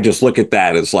I just look at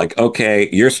that as like, okay,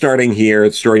 you're starting here,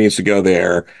 the story needs to go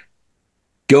there.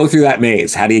 Go through that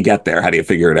maze. How do you get there? How do you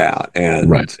figure it out?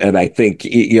 And and I think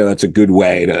that's a good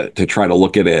way to try to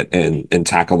look at it and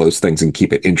tackle those things and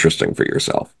keep it interesting for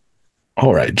yourself.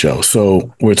 All right, Joe.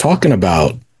 So we're talking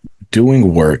about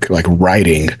doing work like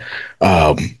writing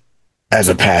as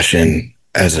a passion,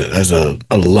 as a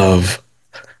love,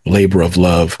 labor of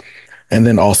love, and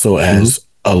then also as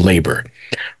a labor,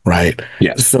 right?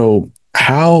 Yes. So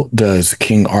how does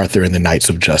King Arthur and the Knights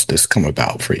of Justice come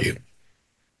about for you?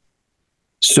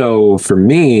 So for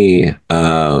me,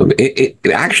 it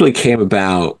actually came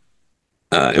about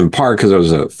in part because I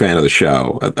was a fan of the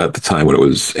show at the time when it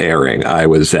was airing. I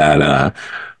was at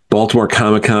Baltimore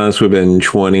Comic Con, this would have been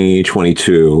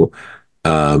 2022.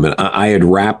 And I had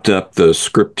wrapped up the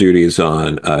script duties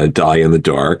on Dahlia in the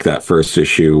Dark. That first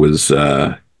issue was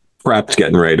prepped,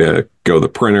 getting ready to go to the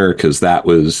printer because that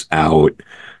was out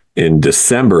in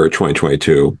December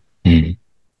 2022. Mm-hmm.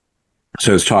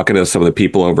 So I was talking to some of the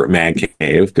people over at Man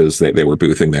Cave because they were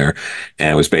boothing there,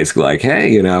 and it was basically like,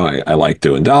 hey, I like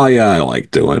doing Dahlia, I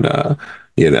like doing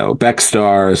Beck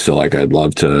Star, so like I'd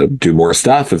love to do more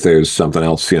stuff if there's something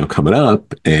else coming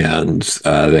up. And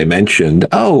they mentioned,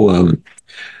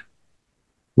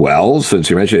 well, since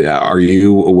you mentioned, are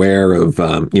you aware of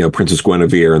Princess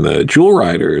Guinevere and the Jewel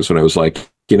Riders? And I was like,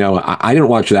 I didn't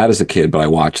watch that as a kid, but I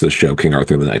watched the show King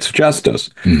Arthur and the Knights of Justice.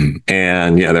 Mm-hmm.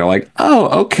 And they're like,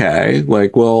 oh, okay,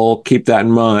 like we'll keep that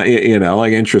in mind,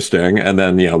 like interesting. And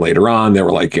then later on they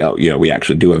were like, we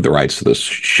actually do have the rights to this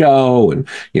show, and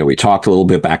we talked a little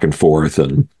bit back and forth,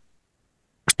 and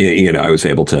I was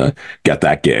able to get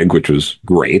that gig, which was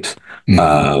great.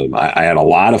 Mm-hmm. I had a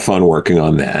lot of fun working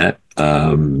on that.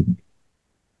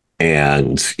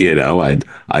 And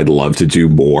I'd love to do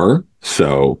more.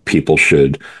 So people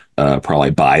should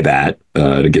probably buy that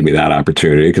to give me that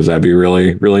opportunity, because that'd be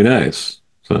really, really nice.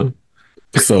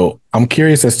 So I'm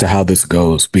curious as to how this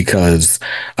goes, because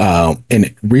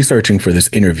in researching for this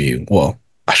interview, well,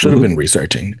 I should have been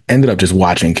researching, ended up just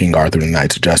watching King Arthur and the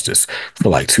Knights of Justice for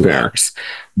like 2 hours.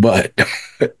 But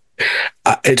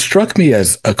it struck me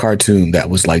as a cartoon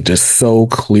that was like just so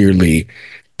clearly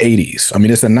 80s. I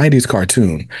mean, it's a 90s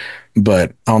cartoon,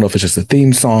 but I don't know if it's just a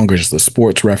theme song or just the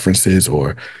sports references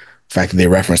or the fact that they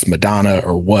reference Madonna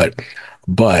or what,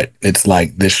 but it's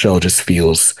like this show just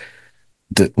feels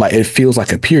like it feels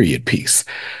like a period piece,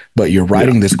 but you're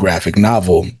writing this graphic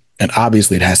novel, and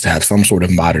obviously it has to have some sort of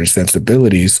modern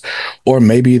sensibilities, or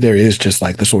maybe there is just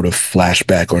like the sort of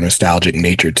flashback or nostalgic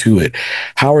nature to it.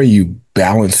 How are you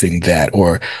balancing that,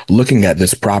 or looking at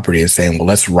this property and saying, well,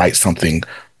 let's write something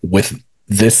with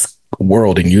this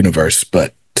world and universe,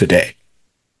 but today?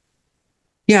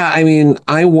 Yeah, I mean,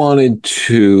 I wanted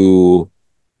to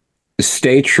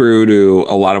stay true to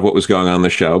a lot of what was going on in the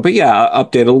show, but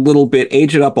update a little bit,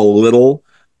 age it up a little.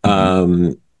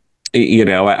 I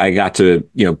got to,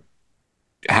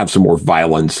 have some more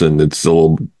violence, and it's a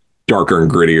little darker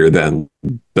and grittier than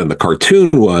the cartoon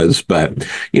was, but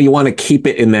you want to keep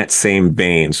it in that same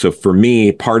vein. So for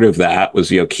me, part of that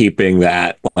was keeping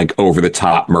that like over the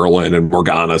top Merlin and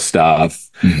Morgana stuff,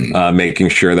 making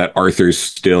sure that Arthur's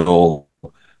still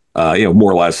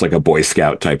more or less like a Boy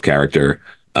Scout type character.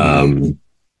 But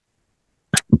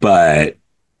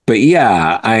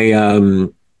yeah,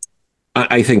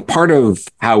 I think part of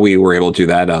how we were able to do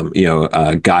that,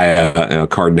 Gaia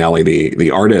Cardinelli,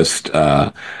 the artist,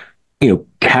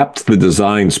 kept the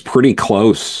designs pretty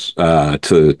close to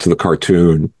the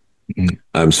cartoon.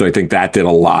 So I think that did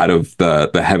a lot of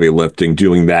the heavy lifting,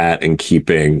 doing that and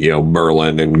keeping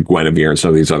Merlin and Guinevere and some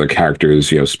of these other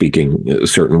characters speaking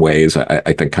certain ways.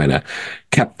 I think kind of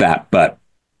kept that, but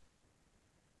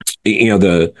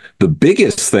the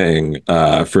biggest thing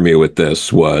for me with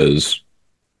this was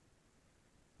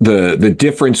the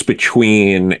difference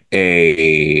between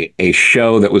a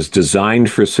show that was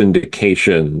designed for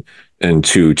syndication and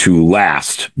to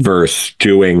last versus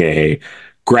doing a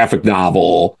graphic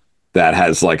novel that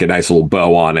has like a nice little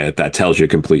bow on it that tells you a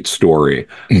complete story.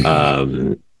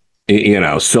 So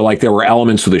like there were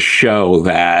elements of the show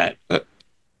that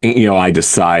I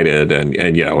decided and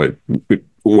it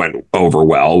went over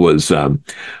well was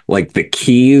like the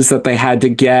keys that they had to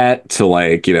get to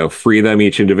like free them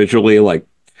each individually. Like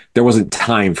there wasn't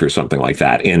time for something like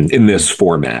that in this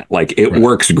format. Like it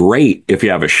works great if you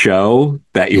have a show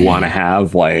that you want to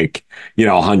have like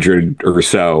 100 or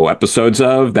so episodes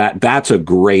of that's a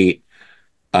great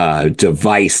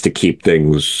device to keep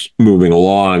things moving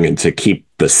along and to keep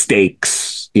the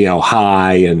stakes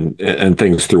high and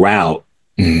things throughout.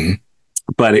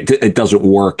 But it doesn't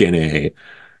work in a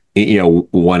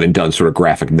one and done sort of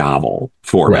graphic novel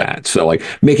format. So like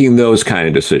making those kind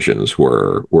of decisions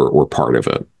were part of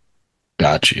it.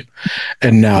 Got you.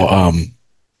 And now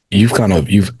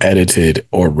you've edited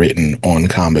or written on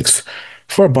comics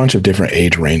for a bunch of different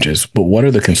age ranges, but what are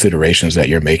the considerations that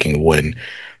you're making when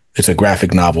it's a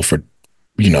graphic novel for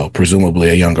presumably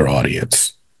a younger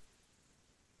audience?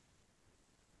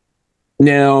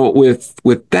 Now with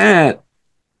that,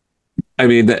 I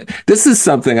mean, this is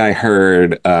something I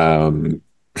heard from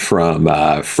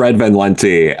Fred Van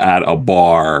Lente at a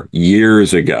bar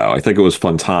years ago. I think it was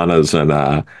Fontana's in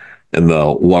the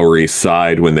Lower East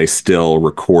Side when they still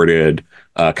recorded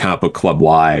Comic Book Club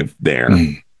Live there.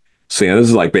 So this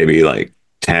is like maybe like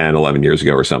 10, 11 years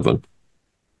ago or something.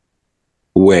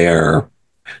 Where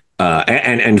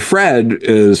and Fred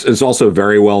is also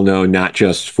very well known, not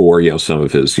just for some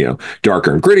of his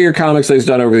darker and grittier comics that he's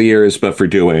done over the years, but for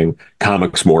doing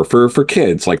comics more for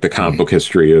kids, like the comic book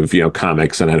history of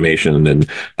comics and animation and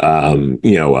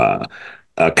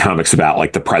comics about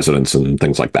like the presidents and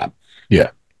things like that.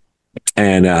 Yeah,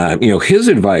 and his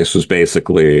advice was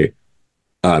basically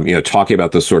talking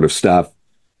about this sort of stuff.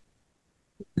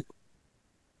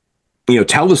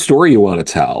 Tell the story you want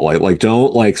to tell. Like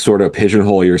don't like sort of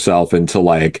pigeonhole yourself into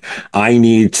like, I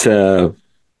need to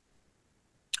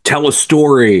tell a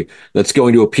story that's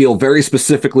going to appeal very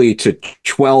specifically to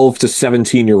 12 to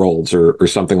 17-year-olds or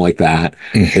something like that.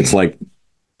 It's like,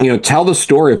 tell the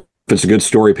story. If it's a good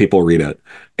story, people read it.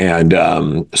 And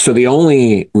so the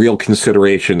only real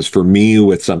considerations for me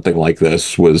with something like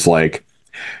this was like,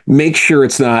 make sure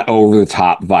it's not over the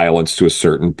top violence to a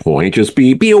certain point. Just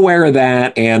be aware of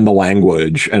that and the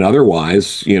language, and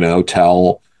otherwise,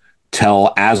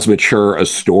 tell as mature a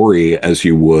story as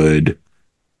you would,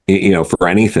 for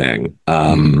anything.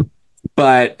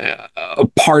 But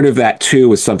part of that too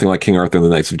was something like King Arthur and the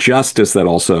Knights of Justice that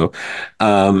also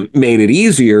made it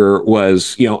easier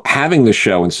was, having the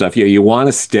show and stuff. You want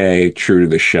to stay true to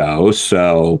the show,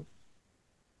 so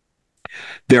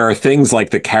there are things like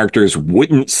the characters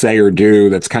wouldn't say or do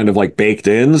that's kind of like baked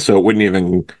in, so it wouldn't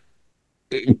even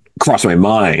cross my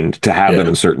mind to have them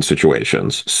in certain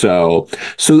situations. So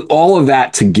all of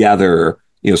that together,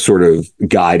 sort of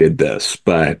guided this.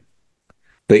 But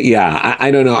yeah,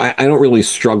 I don't know. I don't really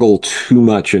struggle too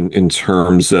much in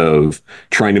terms of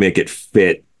trying to make it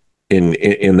fit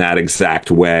in that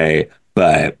exact way.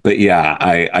 But yeah,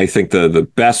 I think the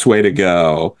best way to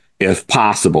go, if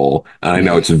possible, and I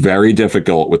know it's very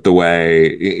difficult with the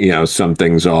way, some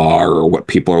things are or what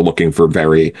people are looking for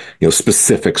very,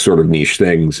 specific sort of niche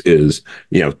things is,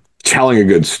 telling a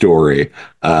good story.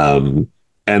 And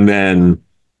then,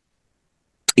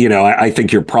 I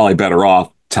think you're probably better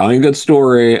off telling a good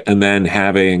story and then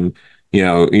having,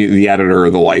 the editor or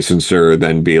the licensor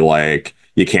then be like,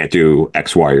 you can't do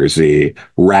X, Y, or Z,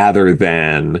 rather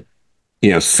than,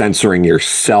 censoring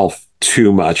yourself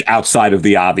too much outside of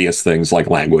the obvious things like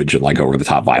language and like over the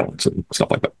top violence and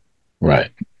stuff like that. Right.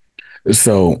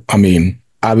 So, I mean,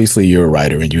 obviously you're a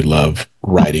writer and you love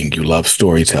writing, you love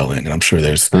storytelling, and I'm sure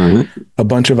there's a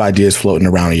bunch of ideas floating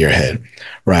around in your head,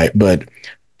 right? But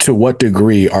to what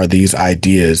degree are these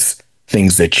ideas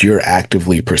things that you're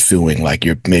actively pursuing? Like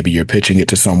you're pitching it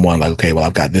to someone like, okay, well,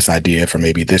 I've got this idea for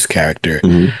maybe this character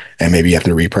and maybe you have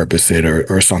to repurpose it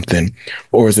or something.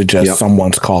 Or is it just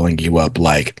someone's calling you up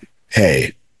like,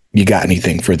 hey, you got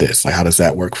anything for this? Like, how does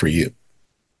that work for you?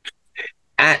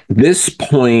 At this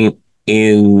point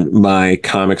in my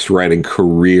comics writing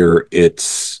career,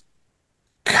 it's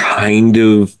kind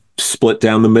of split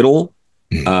down the middle.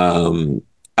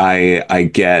 I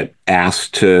get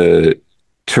asked to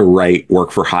write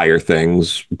work for hire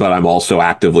things, but I'm also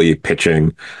actively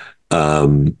pitching.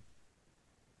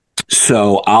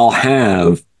 So I'll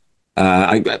have,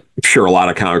 I'm sure a lot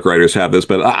of comic writers have this,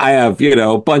 but I have,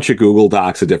 a bunch of Google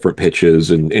Docs of different pitches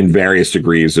and in various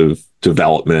degrees of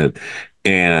development.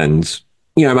 And,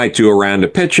 I might do a round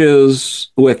of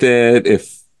pitches with it.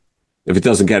 If it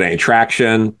doesn't get any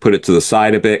traction, put it to the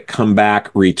side a bit, come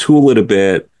back, retool it a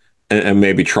bit, and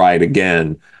maybe try it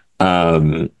again.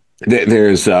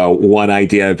 There's one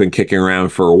idea I've been kicking around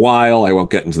for a while. I won't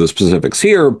get into the specifics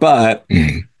here, but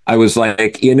I was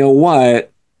like, you know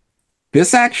what?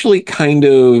 This actually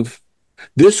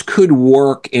this could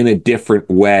work in a different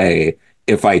way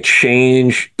if I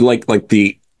change like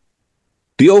the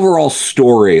overall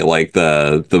story, like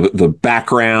the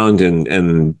background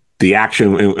and the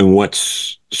action and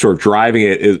what's sort of driving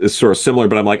it is sort of similar.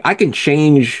 But I'm like, I can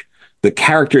change the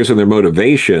characters and their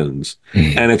motivations,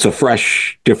 and it's a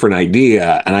fresh, different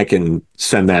idea, and I can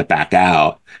send that back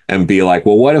out and be like,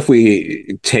 well, what if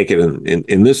we take it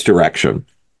in this direction?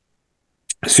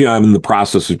 So I'm in the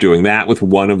process of doing that with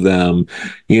one of them.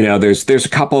 There's a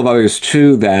couple of others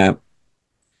too that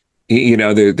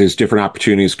there's different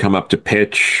opportunities come up to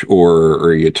pitch,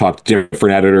 or you talk to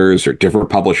different editors or different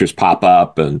publishers pop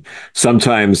up, and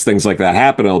sometimes things like that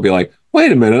happen. I'll be like, wait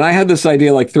a minute, I had this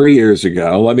idea like 3 years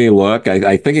ago. Let me look.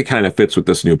 I think it kind of fits with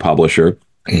this new publisher,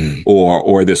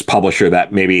 or this publisher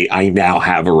that maybe I now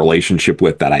have a relationship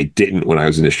with that I didn't when I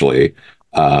was initially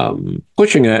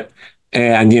pushing it.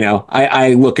 And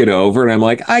I look it over and I'm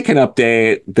like, I can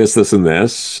update this, and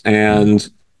this, and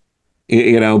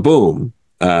boom.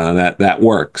 That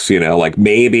works, like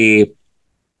maybe,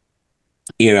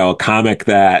 a comic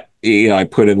that, I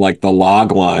put in like the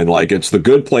log line, like it's The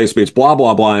Good Place meets blah,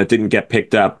 blah, blah, and it didn't get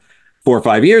picked up 4 or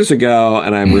 5 years ago.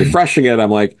 And I'm refreshing it.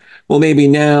 I'm like, well, maybe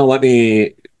now let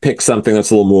me pick something that's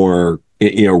a little more,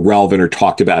 relevant or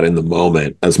talked about in the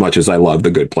moment, as much as I love The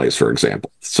Good Place, for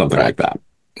example, something like that.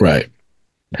 Right.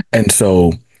 And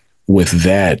so with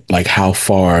that, like how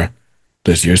far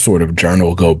does your sort of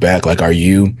journal go back? Like, are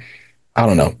you, I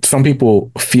don't know. Some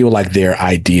people feel like they're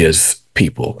ideas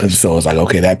people. And so it's like,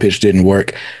 okay, that pitch didn't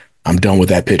work. I'm done with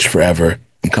that pitch forever.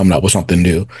 I'm coming up with something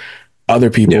new. Other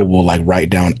people will like write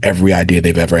down every idea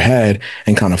they've ever had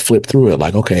and kind of flip through it.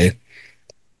 Like, okay,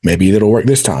 maybe it'll work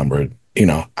this time. Or,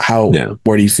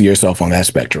 where do you see yourself on that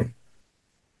spectrum?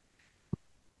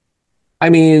 I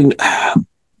mean,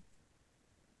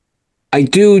 I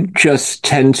do just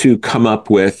tend to come up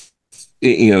with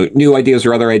new ideas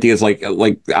or other ideas. Like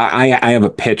I have a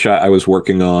pitch I was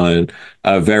working on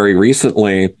very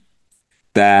recently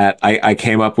that I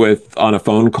came up with on a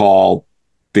phone call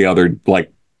the other,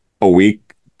 like a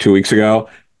week, 2 weeks ago,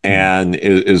 and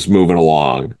is moving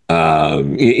along.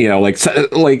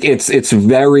 It's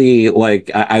very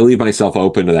like I leave myself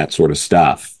open to that sort of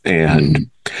stuff, and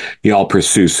I'll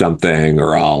pursue something,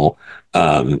 or I'll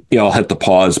hit the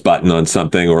pause button on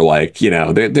something, or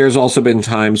there's also been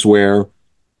times where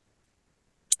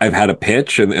I've had a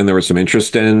pitch and there was some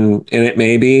interest in it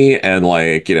maybe, and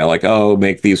oh,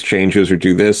 make these changes or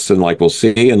do this, and we'll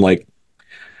see, and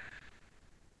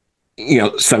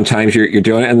sometimes you're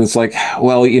doing it and it's like,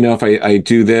 well, if I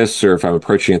do this, or if I'm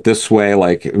approaching it this way,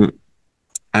 I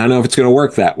don't know if it's going to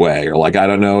work that way, or I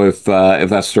don't know if that's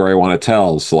the story I want to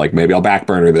tell. So maybe I'll back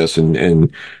burner this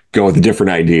and go with a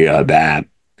different idea that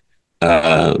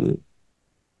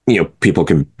people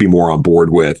can be more on board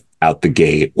with out the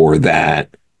gate, or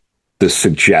that the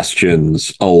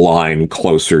suggestions align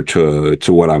closer to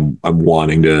what I'm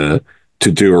wanting to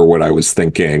do, or what I was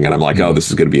thinking, and I'm like, oh, this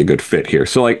is going to be a good fit here.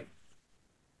 So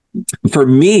for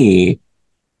me,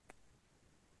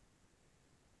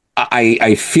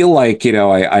 I feel like,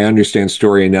 I understand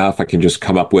story enough. I can just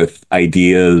come up with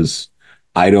ideas.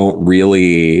 I don't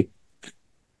really,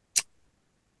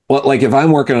 well, if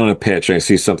I'm working on a pitch and I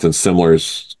see something similar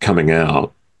is coming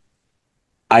out,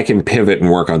 I can pivot and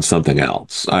work on something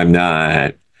else. I'm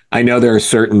not I know there are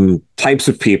certain types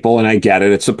of people, and I get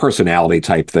it. It's a personality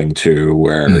type thing too,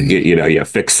 where you know, you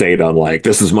fixate on like,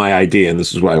 this is my idea and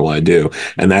this is what I want to do,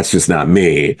 and that's just not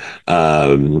me.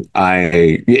 You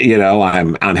know,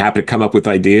 I'm happy to come up with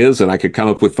ideas, and I could come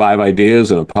up with 5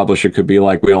 ideas, and a publisher could be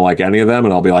like, we don't like any of them,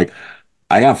 and I'll be like,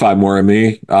 I got 5 more in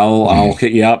me. I'll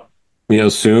hit you up, you know,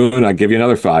 soon. I'll give you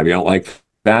another 5. You don't like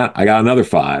that? I got another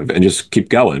 5, and just keep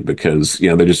going, because you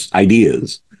know, they're just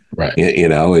ideas. Right. You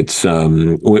know, it's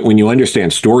when you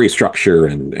understand story structure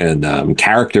and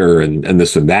character and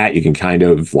this and that, you can kind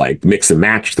of like mix and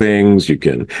match things. You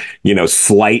can, you know,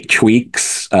 slight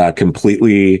tweaks,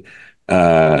 completely,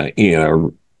 you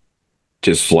know,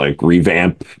 just like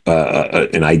revamp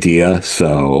an idea.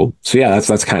 So yeah,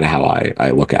 that's kind of how I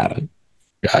look at it.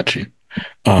 Got you.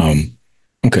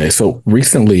 Okay, so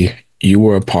recently you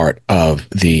were a part of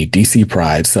the DC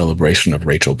Pride celebration of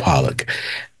Rachel Pollack,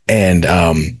 and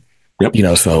Yep. you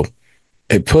know, so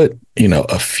it put, you know,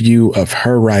 a few of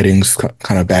her writings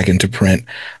kind of back into print,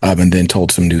 and then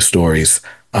told some new stories,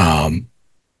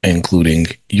 including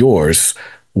yours,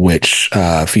 which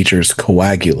features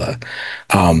Coagula.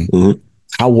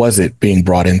 How was it being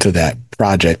brought into that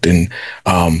project? And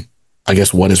I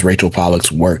guess, what does Rachel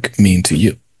Pollack's work mean to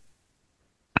you?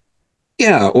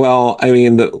 Yeah, well, I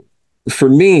mean, for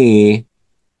me,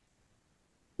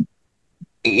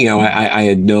 you know, I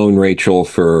had known Rachel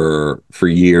for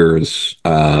years,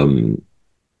 and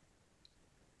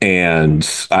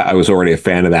I was already a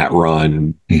fan of that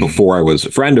run before I was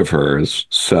a friend of hers.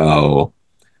 So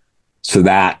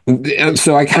I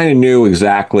kind of knew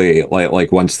exactly,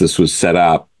 like once this was set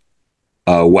up,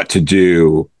 what to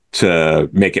do to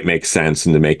make it make sense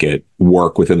and to make it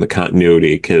work within the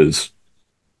continuity. Because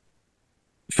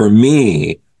for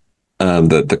me,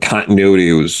 the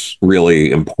continuity was really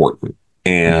important.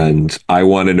 And I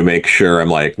wanted to make sure, I'm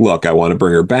like, look, I want to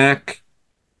bring her back,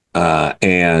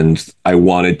 and I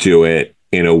want to do it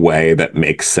in a way that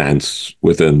makes sense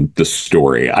within the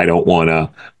story. I don't want to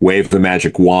wave the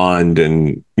magic wand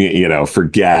and, you know,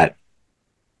 forget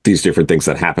these different things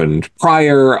that happened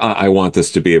prior. I want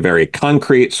this to be a very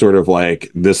concrete sort of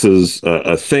like, this is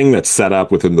a thing that's set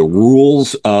up within the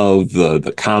rules of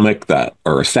the comic that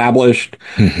are established.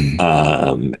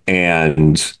 And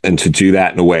to do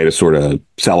that in a way to sort of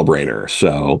celebrate her.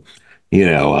 So, you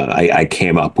know, I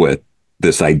came up with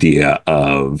this idea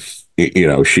of, you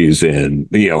know, she's in,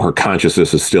 you know, her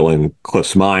consciousness is still in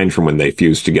Cliff's mind from when they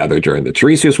fused together during the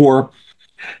Tiresias War,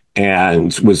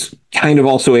 and was kind of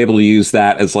also able to use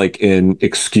that as like an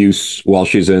excuse while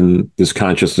she's in this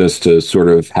consciousness to sort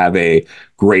of have a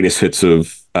greatest hits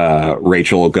of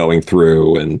Rachel going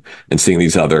through and seeing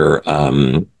these other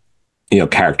you know,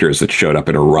 characters that showed up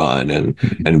in a run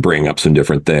and bring up some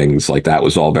different things. Like that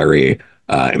was all very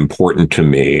important to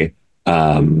me.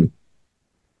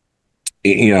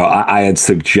 You know, I had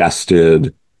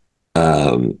suggested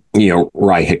you know,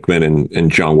 Rye Hickman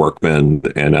and John Workman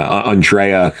and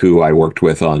Andrea, who I worked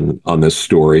with on this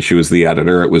story. She was the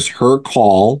editor. It was her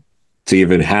call to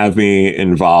even have me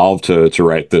involved to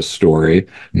write this story.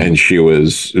 And she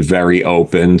was very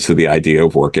open to the idea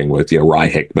of working with, you know, Rye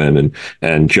Hickman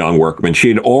and John Workman. She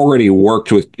had already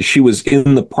she was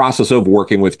in the process of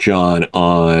working with John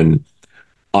on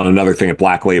another thing at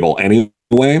Black Label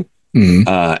anyway.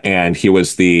 And he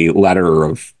was the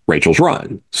letterer of Rachel's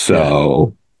run.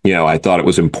 So, you know, I thought it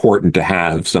was important to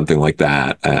have something like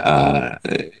that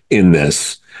in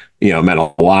this. You know, it meant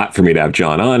a lot for me to have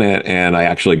John on it. And I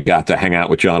actually got to hang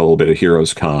out with John a little bit at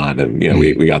Heroes Con. And, you know,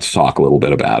 we got to talk a little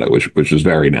bit about it, which was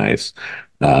very nice.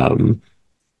 And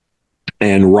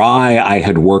Rye, I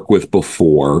had worked with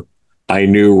before. I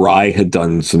knew Rye had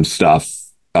done some stuff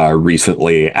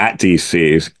recently at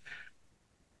DC's.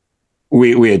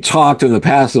 We had talked in the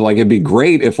past of like, it'd be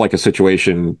great if like a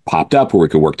situation popped up where we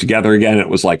could work together again. It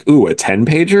was like, ooh, a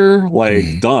 10-pager,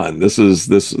 like done. This was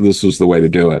the way to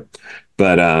do it.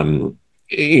 But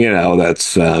you know,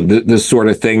 that's this sort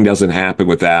of thing doesn't happen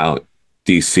without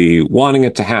DC wanting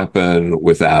it to happen,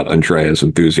 without Andrea's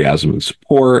enthusiasm and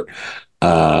support.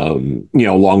 You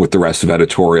know, along with the rest of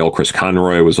editorial, Chris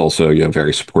Conroy was also, you know,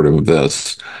 very supportive of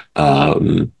this,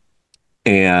 and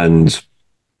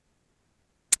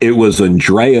it was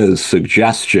Andrea's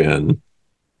suggestion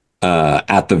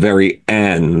at the very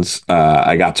end.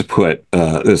 I got to put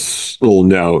this little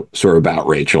note sort of about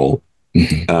Rachel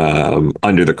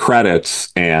under the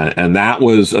credits, and that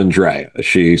was Andrea.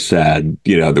 She said,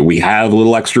 you know, that we have a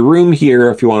little extra room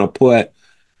here if you want to put,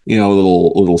 you know, a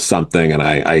little something, and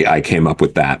I came up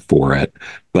with that for it.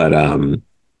 But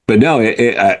no,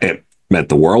 it meant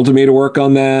the world to me to work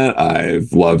on that.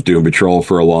 I've loved Doom Patrol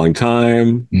for a long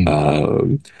time.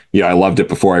 I loved it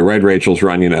before I read Rachel's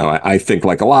run. I think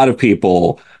like a lot of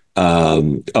people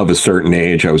of a certain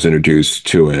age, I was introduced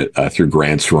to it through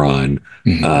Grant's run.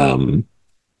 Not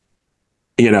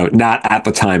at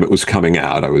the time it was coming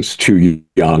out. I was too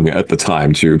young at the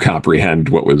time to comprehend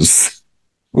what was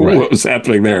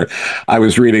happening there. I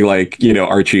was reading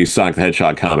Archie, Sonic the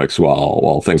Hedgehog comics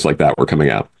while things like that were coming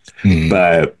out.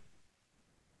 But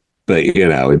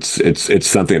it's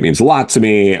something that means a lot to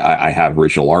me. I have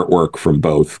original artwork from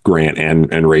both Grant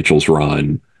and Rachel's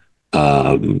run.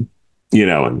 And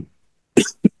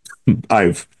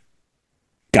I've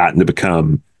gotten to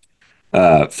become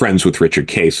friends with Richard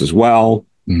Case as well.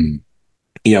 We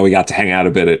got to hang out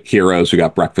a bit at Heroes. We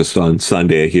got breakfast on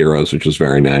Sunday at Heroes, which was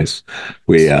very nice.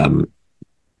 We,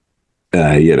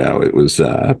 it was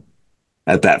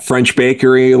at that French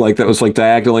bakery, that was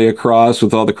diagonally across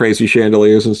with all the crazy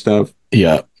chandeliers and stuff.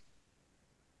 Yeah.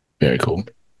 Very cool.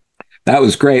 That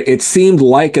was great. It seemed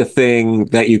like a thing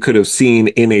that you could have seen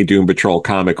in a Doom Patrol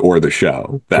comic or the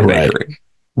show, that bakery.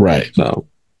 Right. So,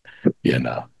 yeah,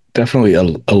 no, definitely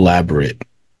elaborate,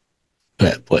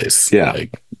 that place. Yeah.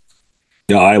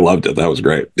 No, I loved it. That was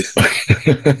great.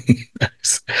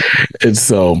 Nice. And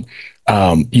so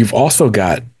you've also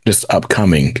got this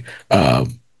upcoming,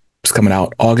 it's coming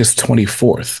out August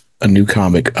 24th, a new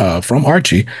comic from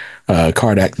Archie,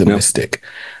 Kardak the Mystic.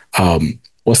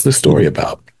 What's the story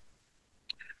about?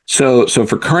 So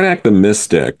for Kardak the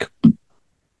Mystic,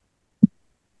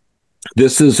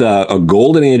 this is a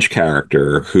Golden Age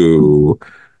character who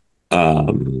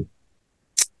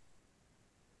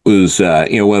was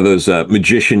one of those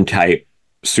magician type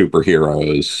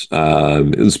superheroes.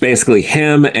 It was basically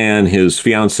him and his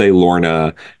fiancee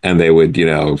Lorna, and they would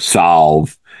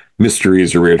solve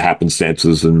mysteries or weird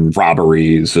happenstances and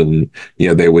robberies, and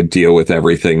they would deal with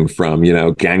everything from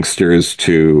gangsters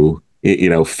to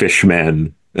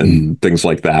fishmen and things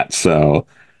like that. So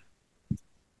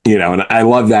and I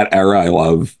love that era. I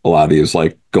love a lot of these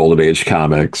Golden Age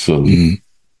comics, and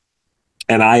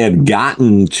I had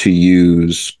gotten to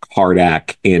use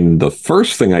Kardak in the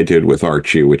first thing I did with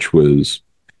Archie, which was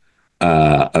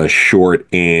a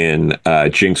short in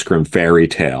Jinx Fairy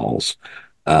Tales.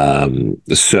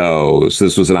 So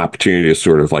this was an opportunity to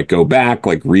sort of go back,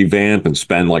 revamp and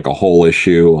spend a whole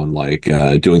issue on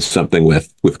doing something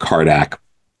with Kardak.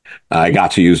 I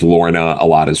got to use Lorna a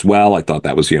lot as well. I thought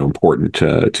that was important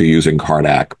to using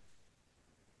Kardak.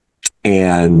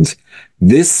 And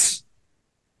this,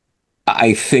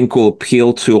 I think, will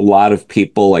appeal to a lot of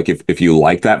people. If you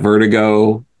like that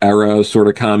Vertigo era sort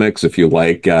of comics, if you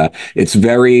like, it's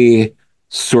very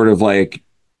sort of dark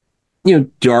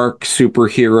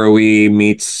superhero-y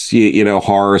meets,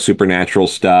 horror, supernatural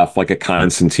stuff, like a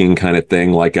Constantine kind of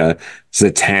thing, like a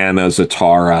Zatanna,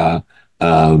 Zatara,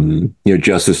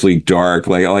 Justice League Dark.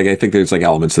 I think there's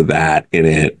elements of that in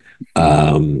it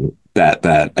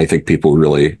that I think people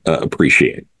really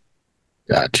appreciate.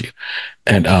 Got you.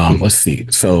 And let's see.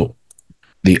 So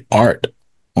the art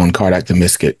on Kardak the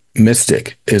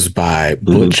Mystic is by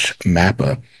Butch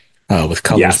Mappa, with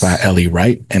colors by Ellie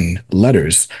Wright and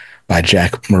letters by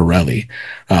Jack Morelli.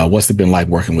 What's it been like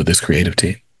working with this creative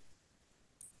team?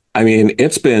 I mean,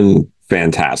 it's been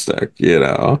fantastic,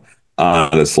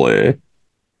 honestly.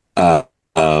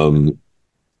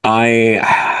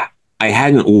 I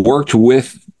hadn't worked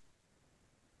with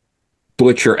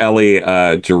Butch or Ellie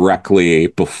directly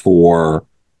before.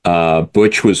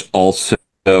 Butch was also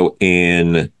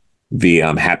in the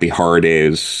Happy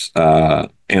Horrordays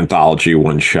anthology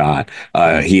one shot.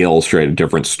 He illustrated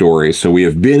different stories, so we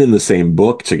have been in the same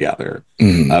book together.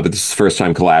 But this is the first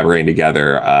time collaborating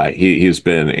together. He's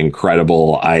been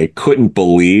incredible. I couldn't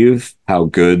believe how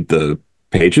good the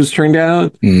pages turned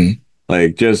out.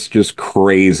 Just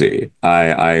crazy.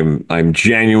 I'm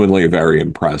genuinely very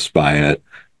impressed by it.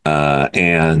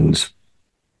 And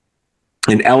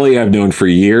Ellie I've known for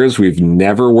years. We've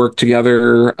never worked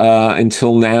together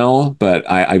until now, but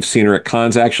I've seen her at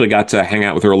cons. I actually got to hang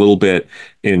out with her a little bit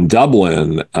in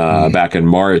Dublin back in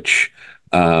March.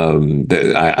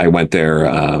 I went there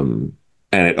and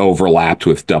it overlapped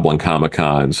with Dublin Comic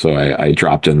Con, so I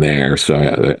dropped in there.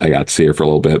 So I got to see her for a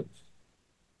little bit.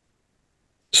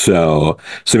 So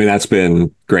I mean, that's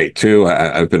been great too.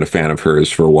 I've been a fan of hers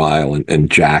for a while,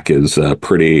 and Jack is a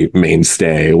pretty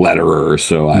mainstay letterer.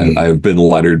 So I've been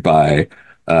lettered by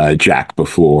Jack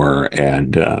before,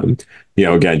 and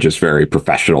again, just very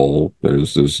professional.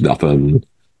 There's nothing.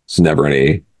 There's never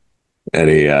any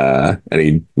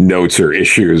notes or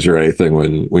issues or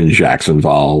anything when Jack's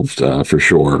involved, for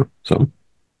sure. So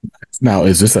now,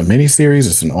 is this a mini series?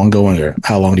 Is it an ongoing, or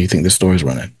how long do you think this story's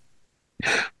running?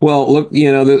 Well, look,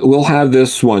 we'll have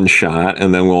this one shot,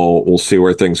 and then we'll see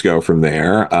where things go from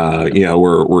there.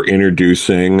 We're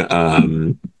introducing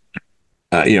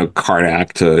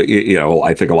Kardak to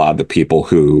I think a lot of the people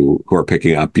who are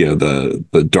picking up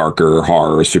the darker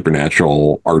horror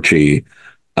supernatural Archie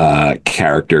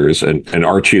characters, and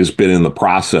Archie has been in the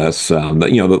process.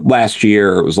 The last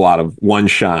year it was a lot of one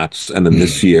shots, and then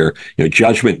this year,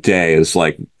 Judgment Day is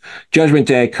like Judgment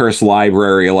Day, Cursed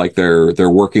Library, like they're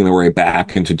working their way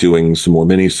back into doing some more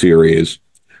miniseries.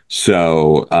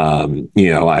 So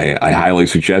I highly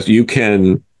suggest you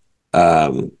can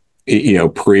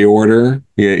pre-order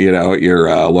at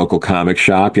your local comic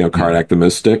shop, Kardak the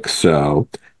Mystic. So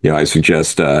I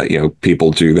suggest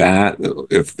people do that.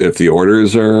 If the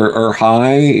orders are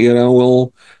high,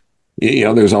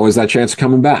 there's always that chance of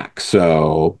coming back.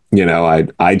 So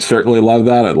I'd certainly love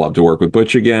that. I'd love to work with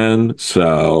Butch again.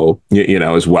 So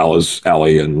as well as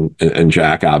Ellie and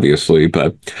Jack, obviously.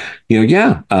 But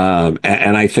yeah.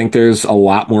 And I think there's a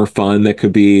lot more fun that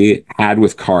could be had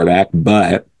with Kardak,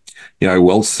 but I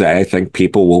will say, I think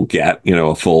people will get,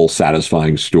 a full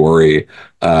satisfying story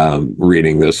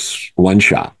reading this one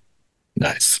shot.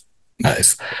 Nice.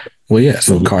 Well, yeah.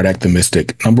 So Kardak the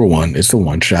Mystic, #1 is the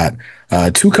one shot.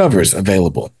 2 covers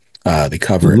available. The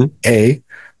cover A,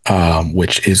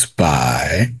 which is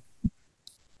by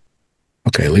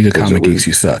League of Comic Geeks,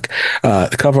 you suck.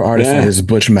 The cover artist is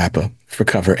Butch Mappa for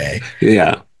cover A.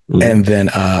 Yeah. And then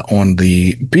on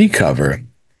the B cover,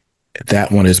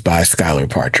 that one is by Skylar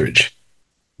Partridge.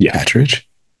 Yeah. Partridge.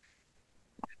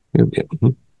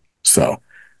 So,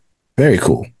 very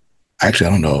cool. Actually, I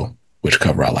don't know which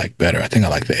cover I like better. I think I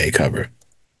like the A cover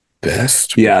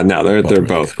best. Yeah, no, they're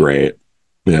both great.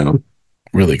 Yeah.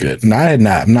 Really good. And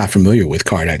I'm not familiar with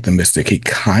Kardak the Mystic. He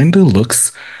kind of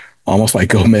looks almost like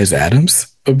Gomez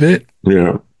Adams a bit.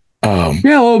 Yeah. A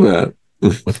little bit.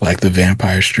 With like the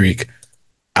vampire streak.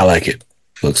 I like it.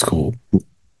 Looks cool.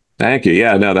 Thank you.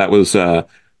 Yeah, no, that was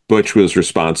Butch was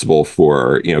responsible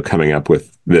for, coming up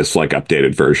with this like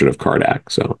updated version of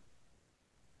Kardak. So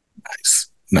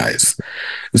nice.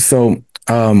 So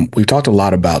we've talked a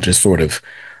lot about just sort of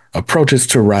approaches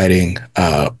to writing,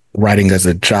 writing as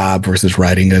a job versus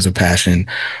writing as a passion.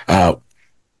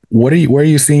 Where are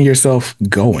you seeing yourself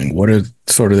going? What are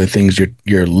sort of the things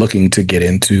you're looking to get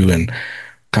into, and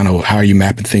kind of how are you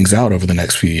mapping things out over the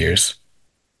next few years?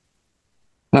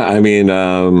 I mean,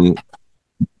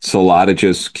 it's a lot of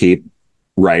just keep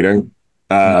writing.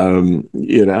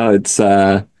 It's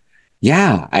I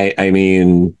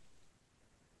mean,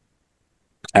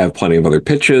 I have plenty of other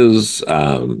pitches.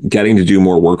 Getting to do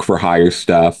more work for hire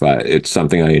stuff. It's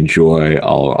something I enjoy.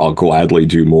 I'll gladly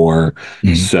do more.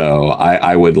 So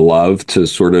I would love to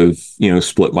sort of,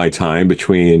 split my time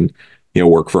between,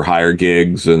 work for hire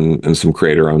gigs and some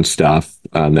creator owned stuff.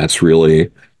 That's really,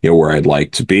 where I'd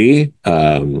like to be.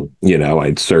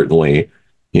 I'd certainly,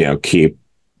 keep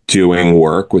doing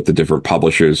work with the different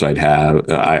publishers I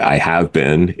have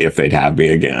been, if they'd have me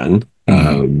again.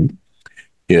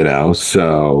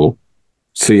 So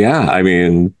yeah, I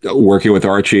mean, working with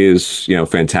Archie is,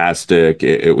 fantastic.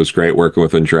 It was great working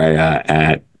with Andrea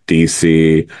at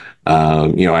DC. I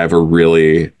have a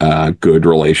really good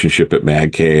relationship at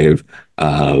Mad Cave.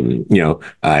 I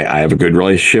have a good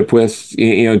relationship with,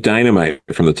 Dynamite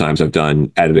from the times I've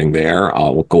done editing there.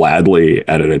 I'll gladly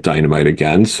edit at Dynamite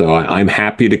again. So I'm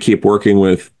happy to keep working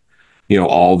with,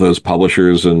 all those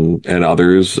publishers and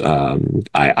others.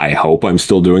 I hope I'm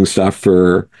still doing stuff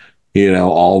for,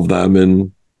 all of them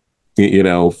in,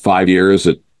 5 years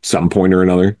at some point or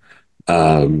another.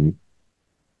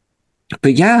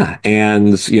 But yeah,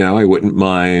 and, I wouldn't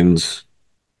mind,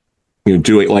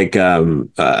 doing like,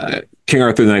 King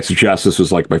Arthur, the Knights of Justice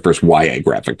was like my first YA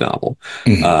graphic novel.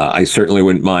 I certainly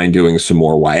wouldn't mind doing some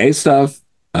more YA stuff.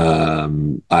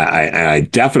 I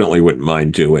definitely wouldn't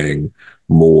mind doing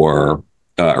more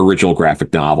original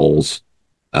graphic novels.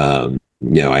 I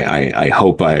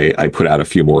hope I put out a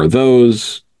few more of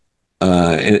those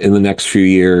in the next few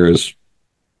years.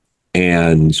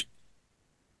 And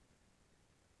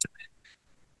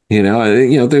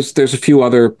there's a few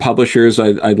other publishers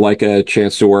I'd like a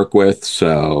chance to work with.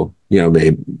 So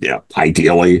maybe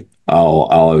ideally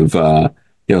I'll have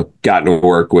gotten to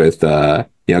work with a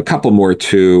couple more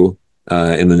too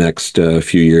in the next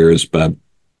few years. But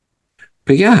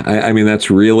yeah, I mean that's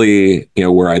really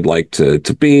where I'd like to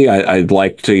be. I'd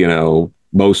like to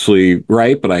mostly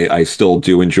write, but I still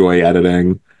do enjoy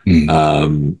editing.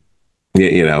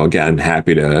 Again,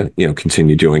 happy to,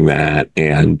 continue doing that,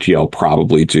 and,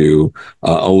 probably do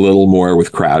a little more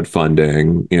with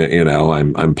crowdfunding.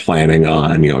 I'm planning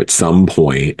on, at some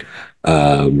point,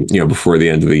 before the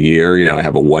end of the year. I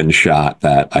have a one shot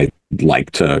that I'd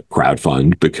like to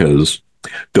crowdfund because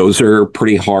those are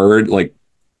pretty hard. Like,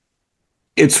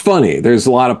 it's funny. There's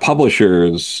a lot of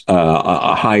publishers,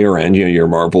 a higher end, your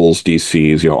Marvels,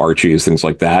 DCs, Archies, things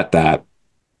like that, that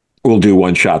will do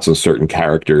one shots on certain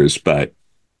characters, but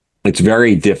it's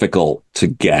very difficult to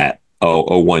get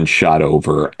a one shot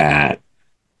over at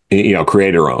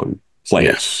creator owned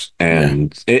place. Yeah.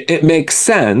 And it makes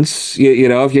sense.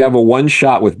 If you have a one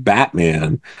shot with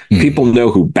Batman, people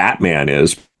know who Batman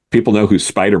is. People know who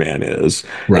Spider-Man is.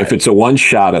 Right. If it's a one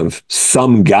shot of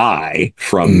some guy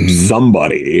from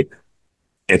somebody,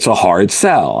 it's a hard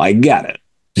sell. I get it.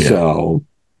 Yeah. So,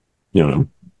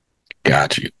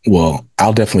 Got you. Well,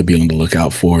 I'll definitely be on the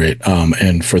lookout for it.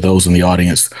 And for those in the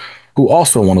audience who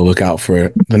also want to look out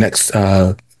for the next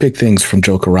big things from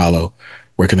Joe Corallo,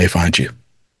 where can they find you?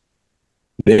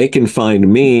 They can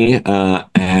find me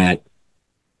at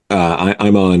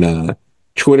I'm on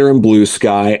Twitter and Blue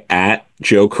Sky at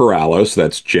Joe Corallo. So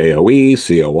that's JoeCorallo,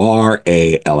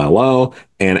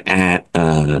 and at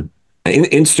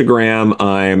Instagram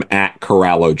I'm at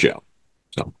Corallo Joe.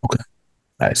 So okay.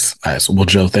 Nice. Well,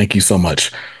 Joe, thank you so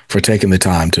much for taking the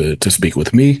time to speak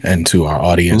with me and to our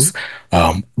audience.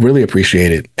 Really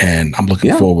appreciate it. And I'm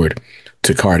looking forward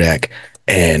to Kardak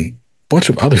and a bunch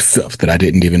of other stuff that I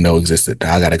didn't even know existed.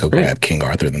 Now I got to go grab King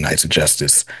Arthur and the Knights of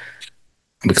Justice.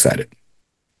 I'm excited.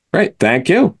 Great. Thank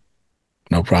you.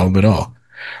 No problem at all.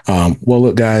 Well,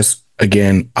 look, guys,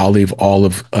 again, I'll leave all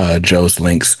of Joe's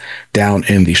links down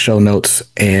in the show notes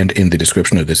and in the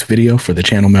description of this video for the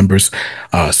channel members.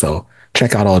 So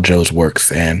check out all Joe's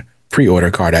works and pre-order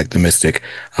Kardak the Mystic,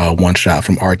 one shot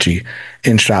from Archie,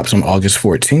 in shops on August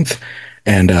 14th.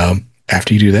 And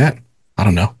after you do that, I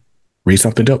don't know, read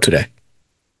something dope today.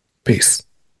 Peace.